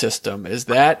work the system. Is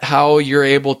that how you're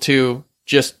able to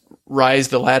just rise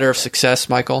the ladder of success,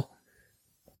 Michael?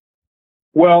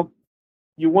 Well,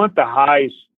 you want the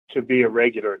highs to be a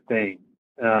regular thing.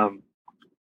 And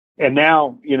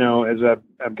now, as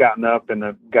I've gotten up and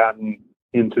I've gotten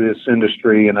into this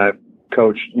industry and I've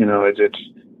coached,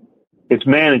 it's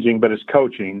managing, but it's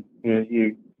coaching.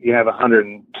 You have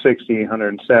 160,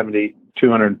 170,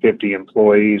 250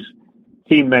 employees,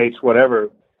 teammates, whatever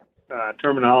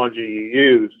terminology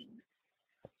you use.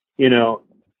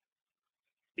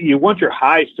 You want your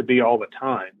highs to be all the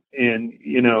time. And,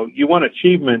 you want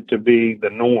achievement to be the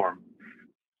norm.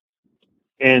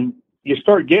 And you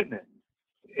start getting it.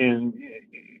 And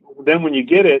then when you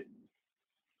get it,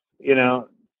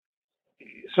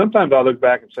 sometimes I'll look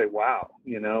back and say, wow,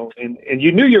 and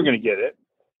you knew you were going to get it.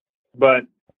 But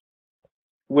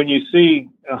when you see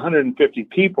 150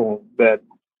 people that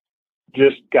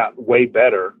just got way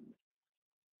better,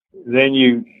 then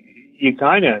you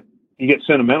get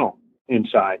sentimental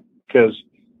inside, because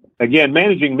again,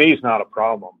 managing me is not a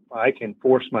problem. I can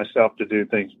force myself to do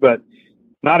things, but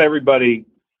not everybody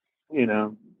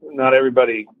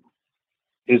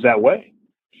is that way.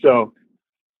 So,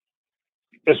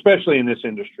 especially in this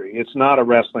industry, it's not a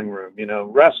wrestling room.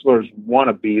 Wrestlers want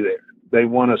to be there. They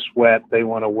want to sweat. They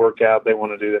want to work out. They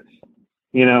want to do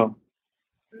that.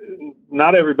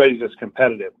 Not everybody's as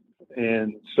competitive.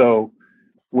 And so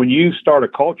when you start a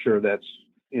culture that's,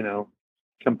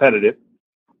 competitive,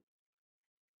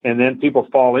 and then people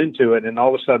fall into it, and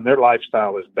all of a sudden their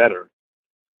lifestyle is better,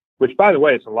 which, by the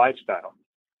way, it's a lifestyle.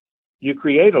 You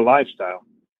create a lifestyle.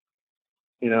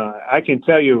 I can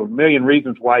tell you a million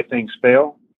reasons why things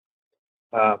fail.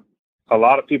 A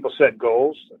lot of people set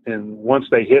goals, and once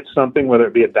they hit something, whether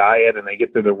it be a diet and they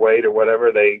get to their weight or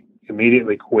whatever, they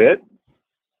immediately quit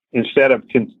instead of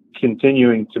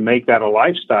continuing to make that a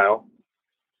lifestyle.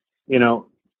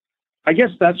 I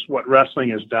guess that's what wrestling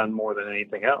has done more than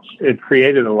anything else. It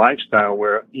created a lifestyle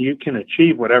where you can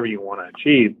achieve whatever you want to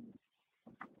achieve.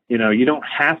 You don't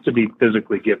have to be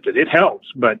physically gifted. It helps,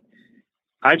 but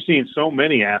I've seen so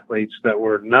many athletes that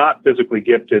were not physically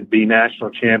gifted be national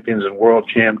champions and world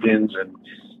champions and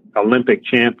Olympic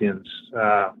champions.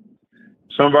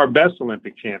 Some of our best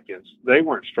Olympic champions, they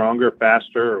weren't stronger,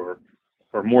 faster,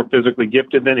 or more physically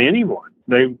gifted than anyone.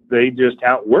 They just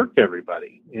outworked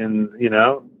everybody. And,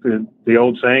 the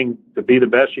old saying, to be the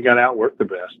best, you got to outwork the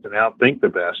best and outthink the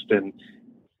best and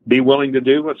be willing to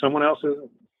do what someone else is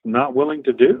not willing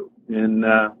to do. And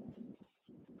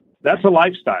that's a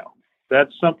lifestyle.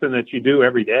 That's something that you do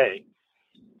every day.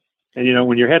 And,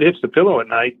 when your head hits the pillow at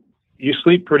night, you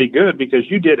sleep pretty good because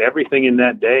you did everything in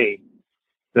that day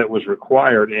that was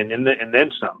required and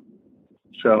then some.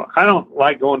 So I don't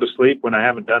like going to sleep when I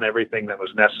haven't done everything that was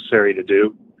necessary to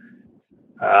do.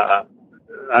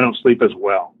 I don't sleep as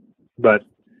well, but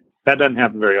that doesn't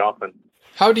happen very often.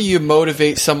 How do you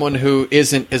motivate someone who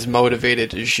isn't as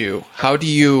motivated as you? How do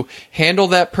you handle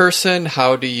that person?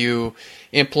 How do you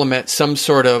implement some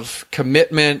sort of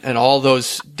commitment and all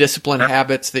those discipline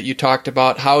habits that you talked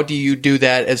about? How do you do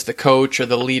that as the coach or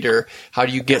the leader? How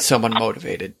do you get someone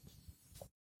motivated?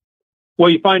 Well,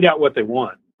 you find out what they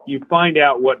want. You find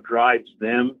out what drives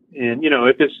them. And,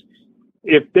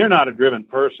 if they're not a driven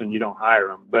person, you don't hire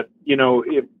them. But,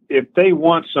 if they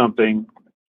want something,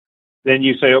 then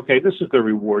you say, okay, this is the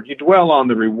reward. You dwell on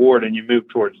the reward and you move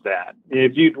towards that.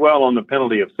 If you dwell on the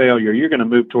penalty of failure, you're going to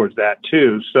move towards that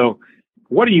too. So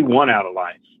what do you want out of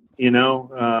life?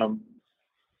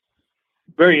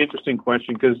 Very interesting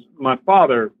question, because my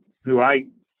father, who I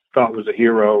thought was a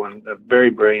hero and a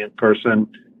very brilliant person,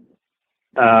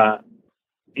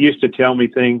 used to tell me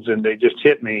things and they just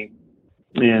hit me.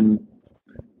 And,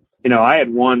 I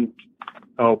had won,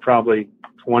 probably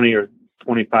 20 or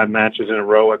 25 matches in a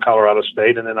row at Colorado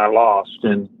State, and then I lost.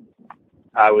 And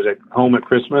I was at home at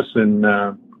Christmas,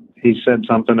 and he said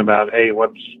something about, "Hey,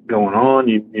 what's going on?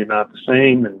 You're not the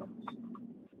same." And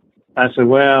I said,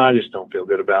 "Well, I just don't feel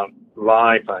good about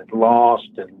life. I've lost,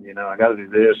 and I got to do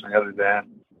this, I got to do that."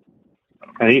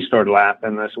 And he started laughing.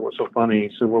 And I said, "What's so funny?"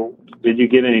 He said, "Well, did you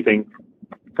get anything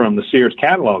from the Sears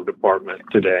catalog department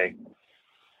today?"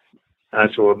 I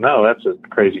said, "Well, no, that's a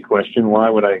crazy question. Why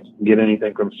would I get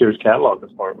anything from Sears catalog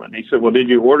department?" He said, "Well, did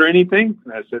you order anything?"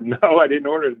 And I said, "No, I didn't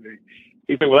order anything."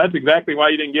 He said, "Well, that's exactly why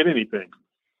you didn't get anything."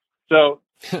 So,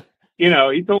 he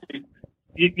told me,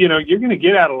 you're going to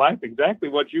get out of life exactly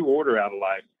what you order out of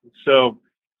life. So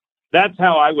that's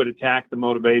how I would attack the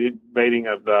motivating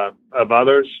of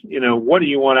others. What do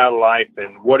you want out of life,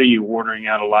 and what are you ordering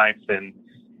out of life? And,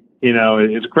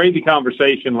 it's a crazy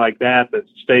conversation like that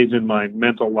stays in my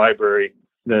mental library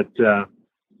that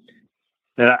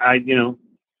I,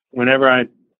 whenever I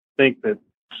think that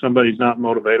somebody's not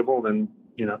motivatable, then,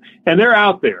 and they're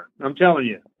out there. I'm telling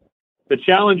you, the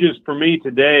challenges for me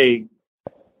today,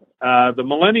 the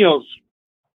millennials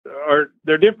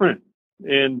they're different,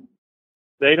 and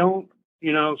they don't,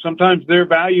 sometimes their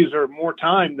values are more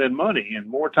time than money, and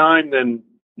more time than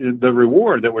the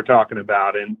reward that we're talking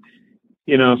about. And,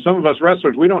 some of us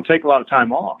wrestlers, we don't take a lot of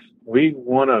time off. We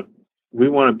want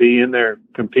to be in there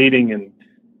competing and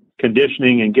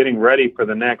conditioning and getting ready for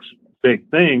the next big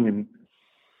thing.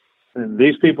 And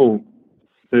these people,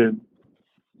 and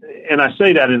I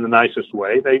say that in the nicest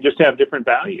way, they just have different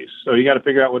values. So you got to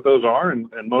figure out what those are and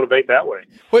motivate that way.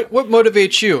 What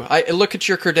motivates you? I look at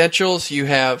your credentials. You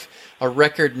have a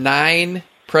record 9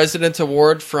 President's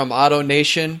Award from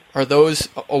AutoNation. Are those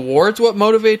awards what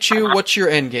motivates you? What's your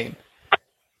end game?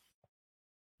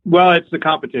 Well, it's the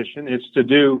competition. It's to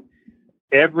do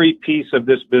every piece of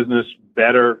this business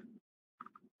better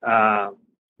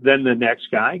than the next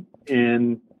guy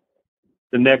and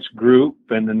the next group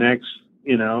and the next,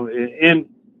 and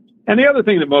the other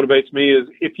thing that motivates me is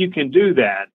if you can do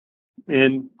that,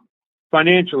 and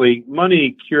financially,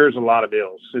 money cures a lot of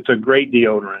ills. It's a great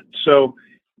deodorant. So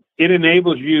it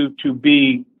enables you to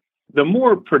be, the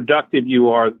more productive you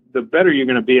are, the better you're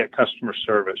going to be at customer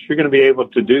service. You're going to be able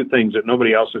to do things that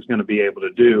nobody else is going to be able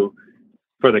to do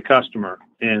for the customer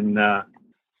and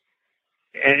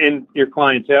your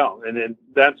clientele. And then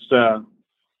that's,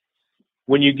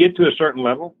 when you get to a certain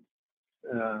level,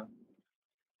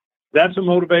 that's a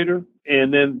motivator.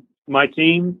 And then my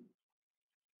team,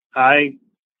 I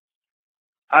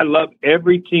love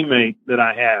every teammate that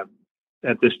I have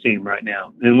at this team right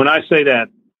now. And when I say that,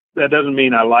 that doesn't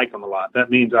mean I like them a lot. That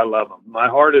means I love them. My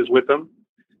heart is with them.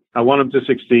 I want them to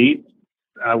succeed.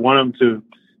 I want them to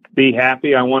be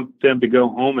happy. I want them to go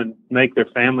home and make their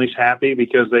families happy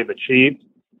because they've achieved.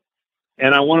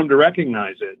 And I want them to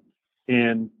recognize it.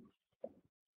 And,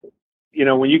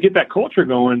 when you get that culture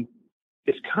going,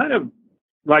 it's kind of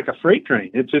like a freight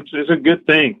train. It's a good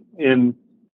thing. And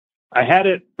I had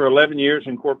it for 11 years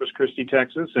in Corpus Christi,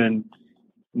 Texas, and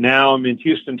now I'm in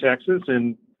Houston, Texas,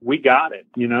 and we got it.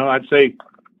 I'd say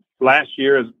last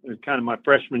year is kind of my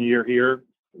freshman year here.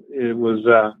 It was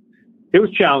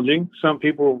challenging. Some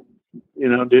people,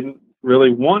 didn't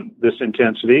really want this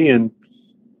intensity,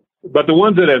 but the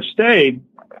ones that have stayed,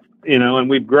 and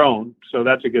we've grown, so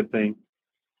that's a good thing.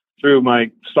 Through my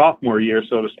sophomore year,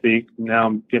 so to speak. Now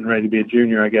I'm getting ready to be a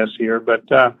junior, I guess, here. But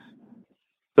the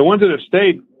ones that have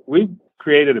stayed, we've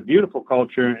created a beautiful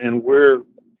culture, and we're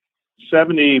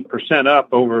 70% up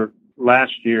over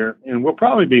last year, and we'll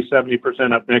probably be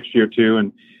 70% up next year too.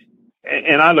 And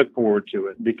I look forward to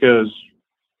it because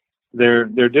they're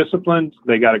disciplined.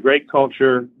 They got a great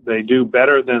culture. They do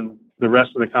better than the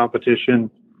rest of the competition.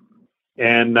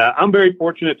 And I'm very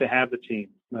fortunate to have the team.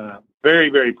 Very,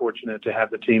 very fortunate to have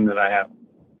the team that I have.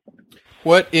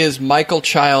 What is Michael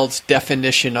Child's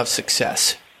definition of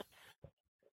success?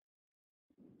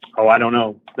 Oh, I don't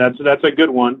know. That's a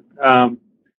good one. I'm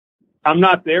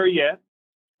not there yet.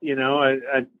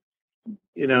 A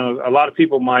lot of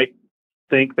people might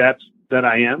think that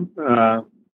I am.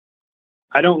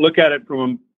 I don't look at it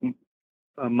from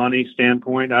a money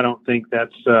standpoint. I don't think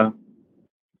that's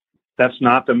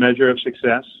not the measure of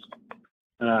success.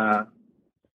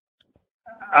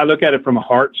 I look at it from a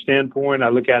heart standpoint. I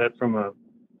look at it from a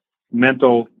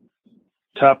mental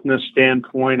toughness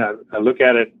standpoint. I look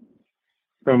at it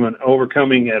from an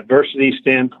overcoming adversity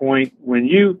standpoint. When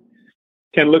you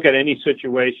can look at any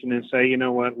situation and say, you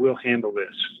know what, we'll handle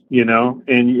this,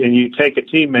 and you take a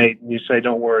teammate and you say,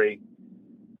 don't worry,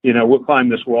 we'll climb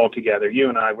this wall together. You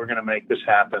and I, we're going to make this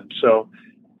happen. So,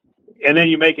 and then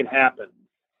you make it happen,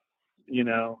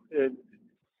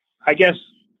 I guess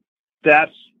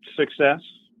that's success.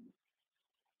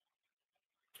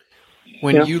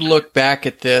 When you look back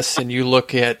at this and you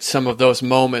look at some of those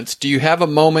moments, do you have a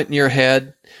moment in your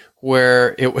head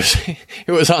where it was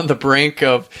it was on the brink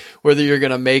of whether you're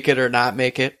going to make it or not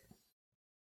make it?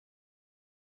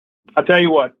 I'll tell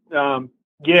you what,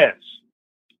 yes.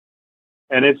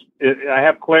 And I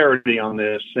have clarity on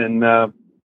this. And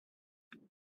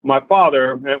my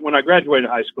father, when I graduated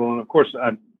high school, and of course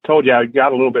I told you I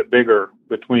got a little bit bigger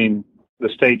between the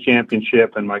state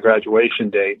championship and my graduation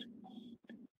date.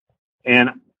 And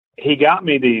he got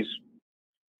me these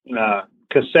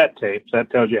cassette tapes.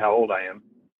 That tells you how old I am.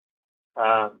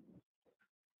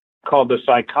 Called The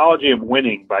Psychology of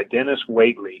Winning by Dennis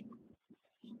Waitley.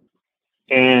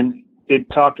 And it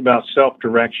talked about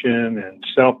self-direction and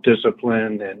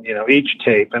self-discipline and, each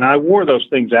tape. And I wore those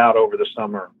things out over the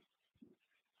summer.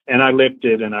 And I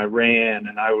lifted and I ran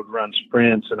and I would run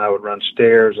sprints and I would run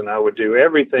stairs and I would do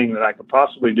everything that I could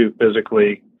possibly do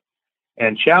physically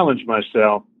and challenge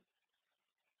myself.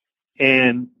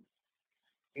 And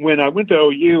when I went to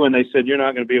OU and they said, you're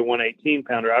not going to be a 118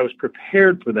 pounder, I was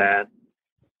prepared for that.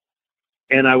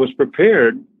 And I was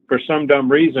prepared for some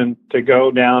dumb reason to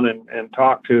go down and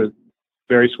talk to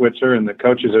Barry Switzer and the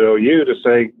coaches at OU to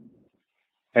say,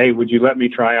 hey, would you let me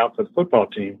try out for the football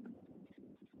team?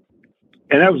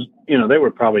 And that was, they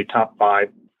were probably top 5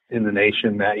 in the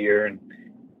nation that year.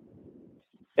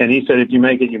 And he said, if you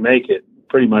make it, you make it,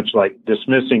 pretty much like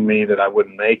dismissing me that I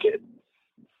wouldn't make it.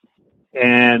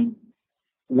 And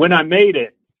when I made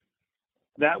it,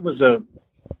 that was a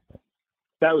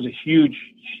huge,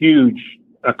 huge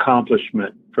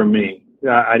accomplishment for me.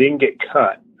 I didn't get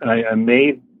cut. I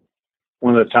made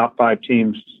one of the top 5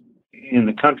 teams in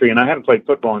the country, and I hadn't played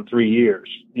football in 3 years.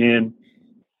 And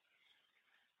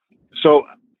so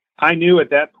I knew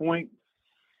at that point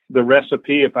the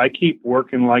recipe, if I keep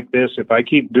working like this, if I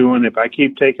keep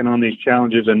taking on these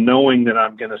challenges and knowing that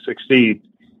I'm going to succeed,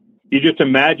 you just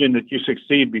imagine that you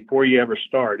succeed before you ever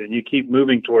start and you keep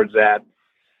moving towards that.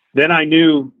 Then I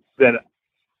knew that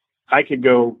I could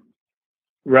go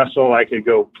wrestle, I could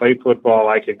go play football,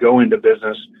 I could go into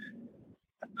business.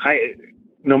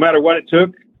 No matter what it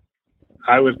took,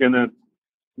 I was going to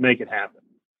make it happen.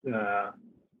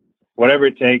 Whatever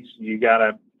it takes, you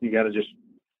gotta just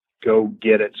go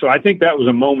get it. So I think that was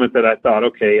a moment that I thought,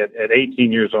 okay, at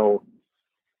 18 years old,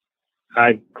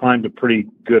 I climbed a pretty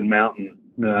good mountain.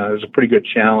 It was a pretty good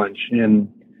challenge.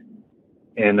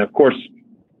 And of course,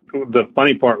 the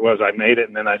funny part was I made it,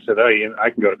 and then I said, oh, I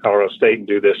can go to Colorado State and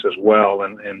do this as well.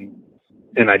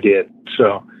 And I did.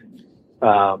 So,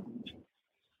 no,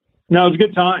 it was a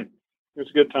good time. It was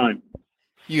a good time.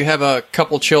 You have a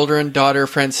couple children, daughter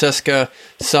Francesca,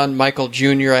 son Michael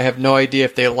Jr. I have no idea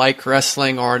if they like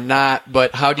wrestling or not,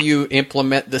 but how do you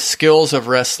implement the skills of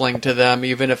wrestling to them,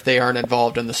 even if they aren't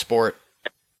involved in the sport?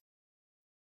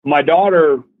 My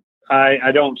daughter,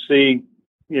 I don't see,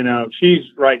 she's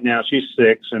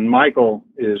 6 and Michael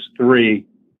is 3.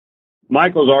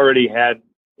 Michael's already had,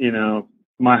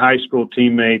 my high school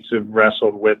teammates have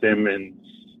wrestled with him and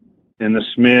the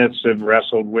Smiths have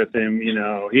wrestled with him.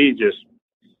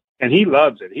 And he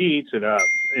loves it. He eats it up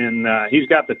and he's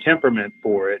got the temperament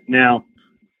for it. Now,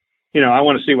 I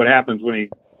want to see what happens when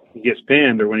he gets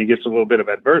pinned or when he gets a little bit of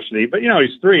adversity, but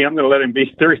he's 3. I'm going to let him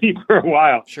be 3 for a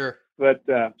while. Sure. But,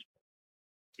 I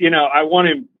want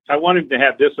him to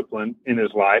have discipline in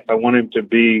his life. I want him to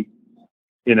be,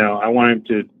 I want him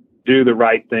to do the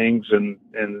right things and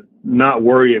not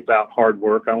worry about hard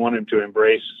work. I want him to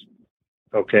embrace,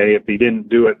 okay, if he didn't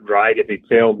do it right, if he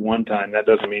failed one time, that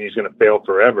doesn't mean he's going to fail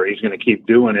forever. He's going to keep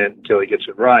doing it until he gets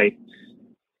it right.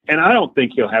 And I don't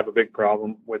think he'll have a big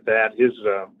problem with that.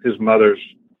 His mother's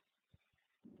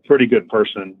pretty good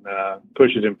person,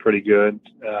 pushes him pretty good.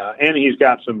 And he's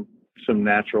got some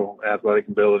natural athletic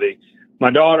ability.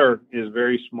 My daughter is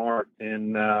very smart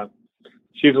and,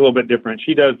 she's a little bit different.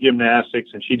 She does gymnastics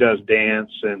and she does dance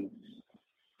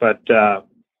but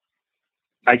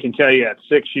I can tell you at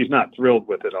 6, she's not thrilled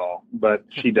with it all, but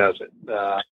she does it.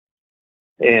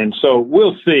 And so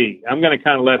we'll see. I'm going to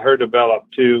kind of let her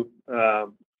develop too.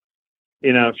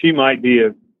 She might be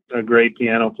a great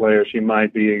piano player. She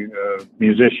might be a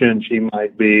musician. She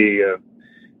might be a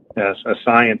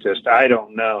scientist. I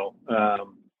don't know.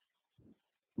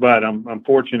 But I'm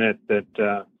fortunate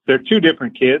that they're 2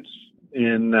 different kids.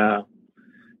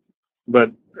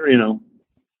 But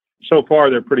so far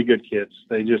they're pretty good kids.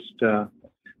 They just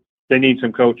they need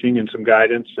some coaching and some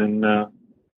guidance, and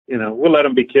we'll let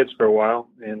them be kids for a while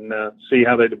and see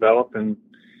how they develop. And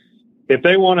if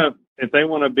they want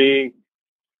to be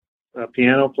a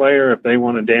piano player, if they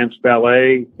want to dance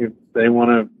ballet, if they want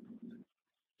to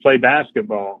play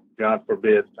basketball, God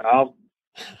forbid, I'll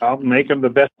I'll make them the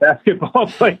best basketball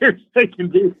players they can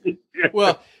be.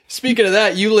 Well, speaking of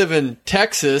that, you live in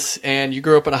Texas and you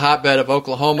grew up in a hotbed of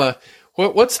Oklahoma.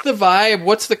 What's the vibe?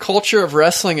 What's the culture of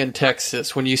wrestling in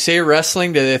Texas? When you say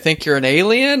wrestling, do they think you're an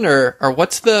alien, or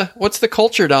what's the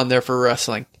culture down there for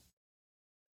wrestling?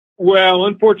 Well,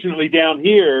 unfortunately, down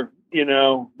here,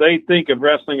 they think of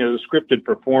wrestling as a scripted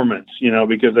performance,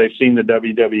 because they've seen the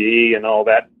WWE and all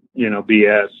that,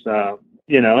 BS.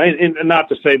 And not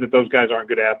to say that those guys aren't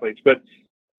good athletes, but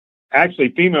actually,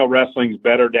 female wrestling is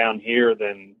better down here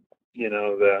than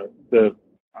the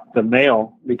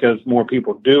male, because more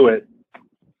people do it.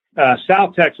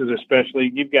 South Texas,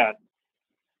 especially, you've got,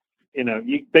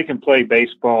 they can play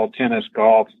baseball, tennis,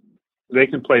 golf. They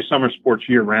can play summer sports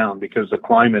year round because the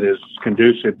climate is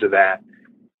conducive to that.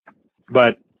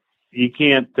 But you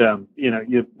can't,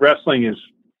 wrestling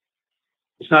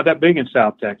it's not that big in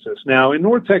South Texas. Now in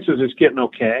North Texas, it's getting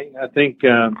okay. I think,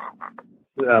 Bo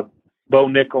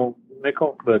Nickel,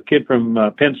 the kid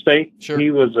from Penn State, sure.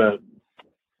 He was a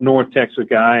North Texas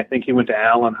guy. I think he went to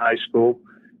Allen High School.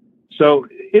 So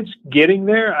it's getting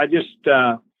there. I just,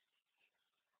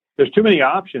 there's too many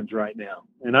options right now.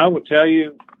 And I will tell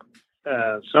you,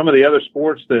 some of the other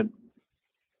sports that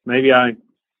maybe I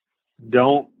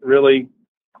don't really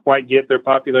quite get their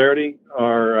popularity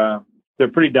are, they're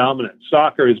pretty dominant.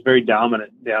 Soccer is very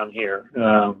dominant down here.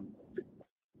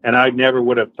 And I never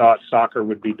would have thought soccer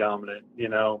would be dominant,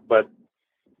 but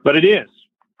it is.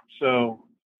 So,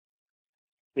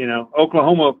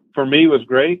 Oklahoma for me was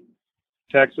great.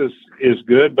 Texas is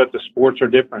good, but the sports are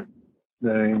different.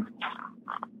 The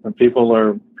people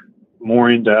are more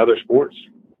into other sports.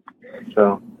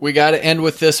 So we got to end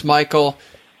with this, Michael.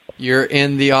 You're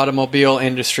in the automobile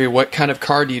industry. What kind of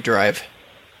car do you drive?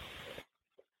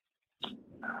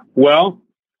 Well,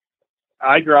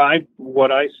 I drive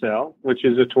what I sell, which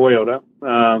is a Toyota,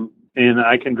 and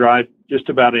I can drive just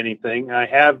about anything. I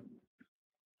have,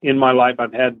 in my life,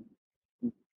 I've had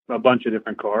a bunch of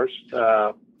different cars.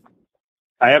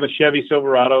 I have a Chevy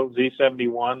Silverado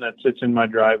Z71 that sits in my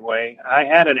driveway. I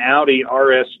had an Audi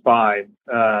RS5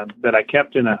 that I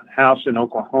kept in a house in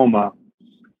Oklahoma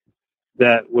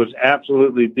that was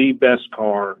absolutely the best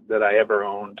car that I ever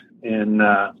owned. And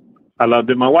I loved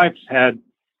it. My wife's had,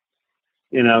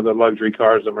 the luxury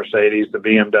cars, the Mercedes, the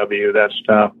BMW, that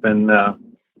stuff. And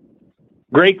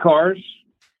great cars.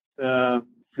 The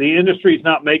industry's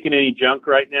not making any junk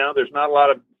right now. There's not a lot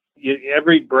of,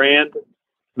 every brand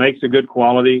makes a good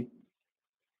quality.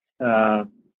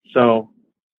 So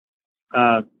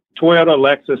Toyota,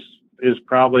 Lexus is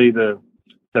probably the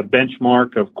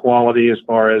benchmark of quality as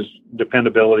far as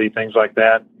dependability, things like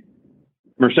that.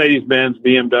 Mercedes-Benz,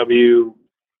 BMW,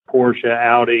 Porsche,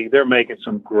 Audi, they're making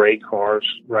some great cars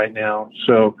right now.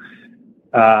 So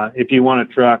if you want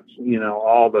a truck,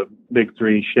 all the big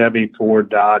three, Chevy, Ford,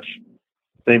 Dodge,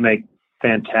 they make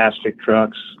fantastic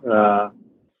trucks.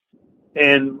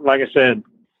 And like I said,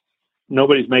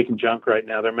 nobody's making junk right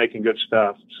now. They're making good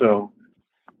stuff. So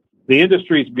the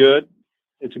industry's good.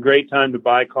 It's a great time to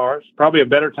buy cars. Probably a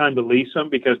better time to lease them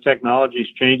because technology is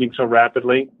changing so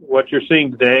rapidly. What you're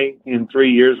seeing today in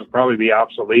 3 years will probably be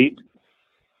obsolete.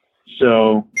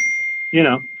 So,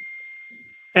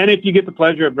 and if you get the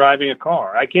pleasure of driving a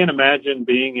car, I can't imagine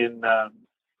being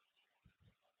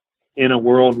in a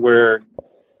world where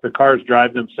the cars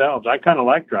drive themselves. I kind of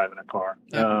like driving a car.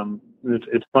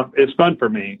 It's fun. It's fun for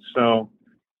me. So,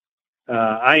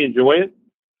 I enjoy it.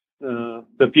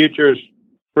 The future is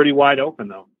pretty wide open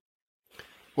though.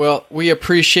 Well, we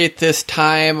appreciate this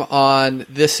time on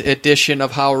this edition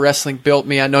of How Wrestling Built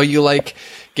Me. I know you like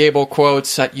Gable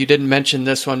quotes. You didn't mention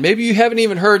this one. Maybe you haven't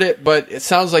even heard it, but it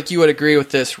sounds like you would agree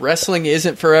with this. Wrestling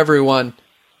isn't for everyone,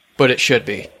 but it should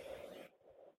be.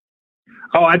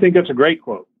 Oh, I think that's a great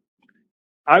quote.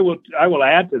 I will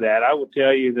add to that. I will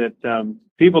tell you that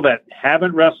people that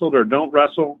haven't wrestled or don't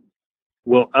wrestle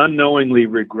will unknowingly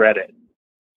regret it.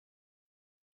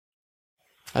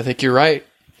 I think you're right.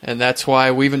 And that's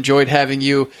why we've enjoyed having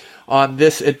you on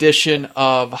this edition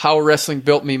of How Wrestling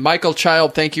Built Me. Michael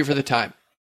Child, thank you for the time.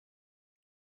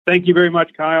 Thank you very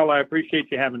much, Kyle. I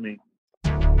appreciate you having me.